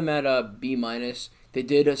have them at a B-. They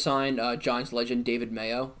did assign Giants legend David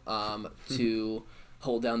Mayo to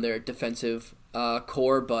hold down their defensive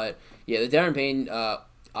core, but yeah, the Darren Payne,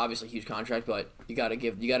 obviously huge contract, but you gotta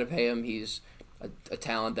pay him. He's a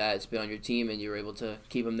talent that's been on your team, and you were able to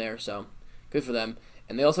keep him there, so good for them.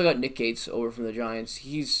 And they also got Nick Gates over from the Giants.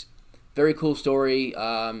 He's very cool story.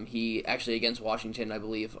 He actually, against Washington, I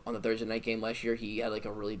believe, on the Thursday night game last year, he had like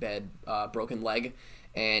a really bad broken leg,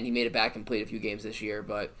 and he made it back and played a few games this year.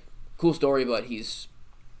 But cool story, but he's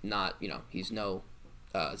not, he's no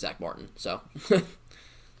Zach Martin. So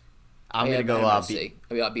I'm going to go B-.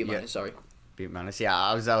 Sorry. B-. Yeah,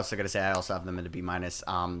 I was also going to say I also have them in a B-.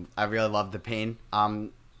 I really love the Payne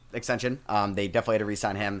extension. They definitely had to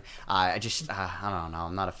re-sign him. I don't know.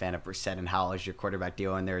 I'm not a fan of Brissett and Howell as your quarterback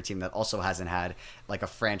deal, and they're a team that also hasn't had like a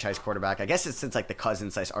franchise quarterback. I guess it's since like the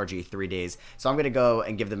Cousins/RG3 days. So I'm gonna go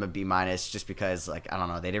and give them a B- just because like I don't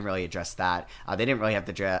know, they didn't really address that. They didn't really have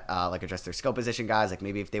to address their skill position guys. Like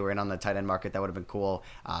maybe if they were in on the tight end market, that would have been cool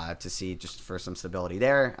to see just for some stability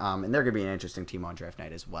there. And they're gonna be an interesting team on draft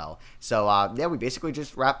night as well. So yeah, we basically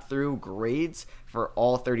just wrapped through grades for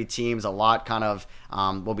all 30 teams. A lot kind of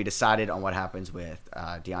will be decided on what happens with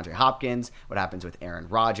DeAndre Hopkins, what happens with Aaron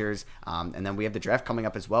Rodgers, and then we have the draft coming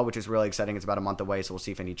up as well, which is really exciting. It's about a month away, so we'll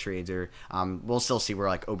see if any trades are. We'll still see where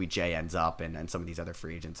like OBJ ends up and some of these other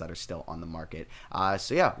free agents that are still on the market.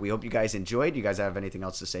 So yeah, we hope you guys enjoyed. You guys have anything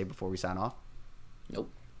else to say before we sign off? Nope.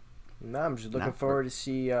 No, I'm just looking forward to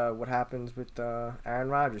see what happens with Aaron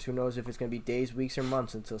Rodgers. Who knows if it's going to be days, weeks, or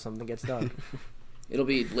months until something gets done. It'll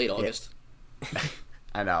be late August.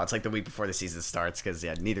 I know, it's like the week before the season starts because,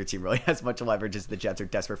 yeah, neither team really has much leverage as the Jets are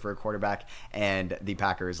desperate for a quarterback, and the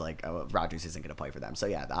Packers, like, Rodgers isn't going to play for them. So,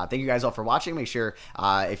 yeah, thank you guys all for watching. Make sure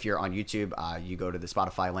if you're on YouTube, you go to the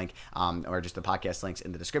Spotify link or just the podcast links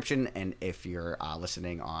in the description, and if you're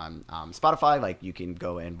listening on Spotify, like, you can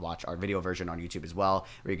go and watch our video version on YouTube as well,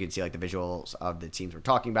 where you can see, like, the visuals of the teams we're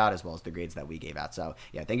talking about as well as the grades that we gave out. So,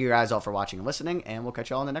 yeah, thank you guys all for watching and listening, and we'll catch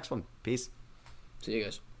you all in the next one. Peace. See you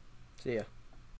guys. See ya.